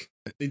 Fuck.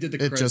 They did the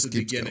It credits just at the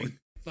keeps beginning.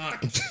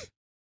 Fuck.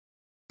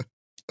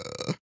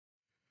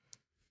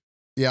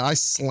 Yeah, I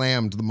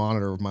slammed the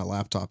monitor of my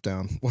laptop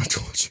down while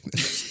watching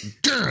this.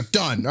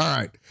 Done. All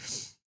right.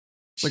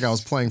 It's like I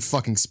was playing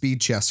fucking speed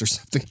chess or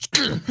something.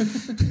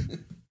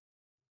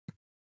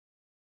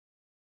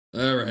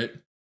 All right.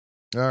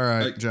 All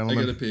right, I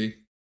gentlemen. gotta pee.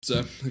 So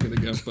I gotta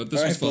go. But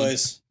this All was right, fun.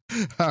 boys.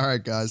 All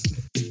right, guys.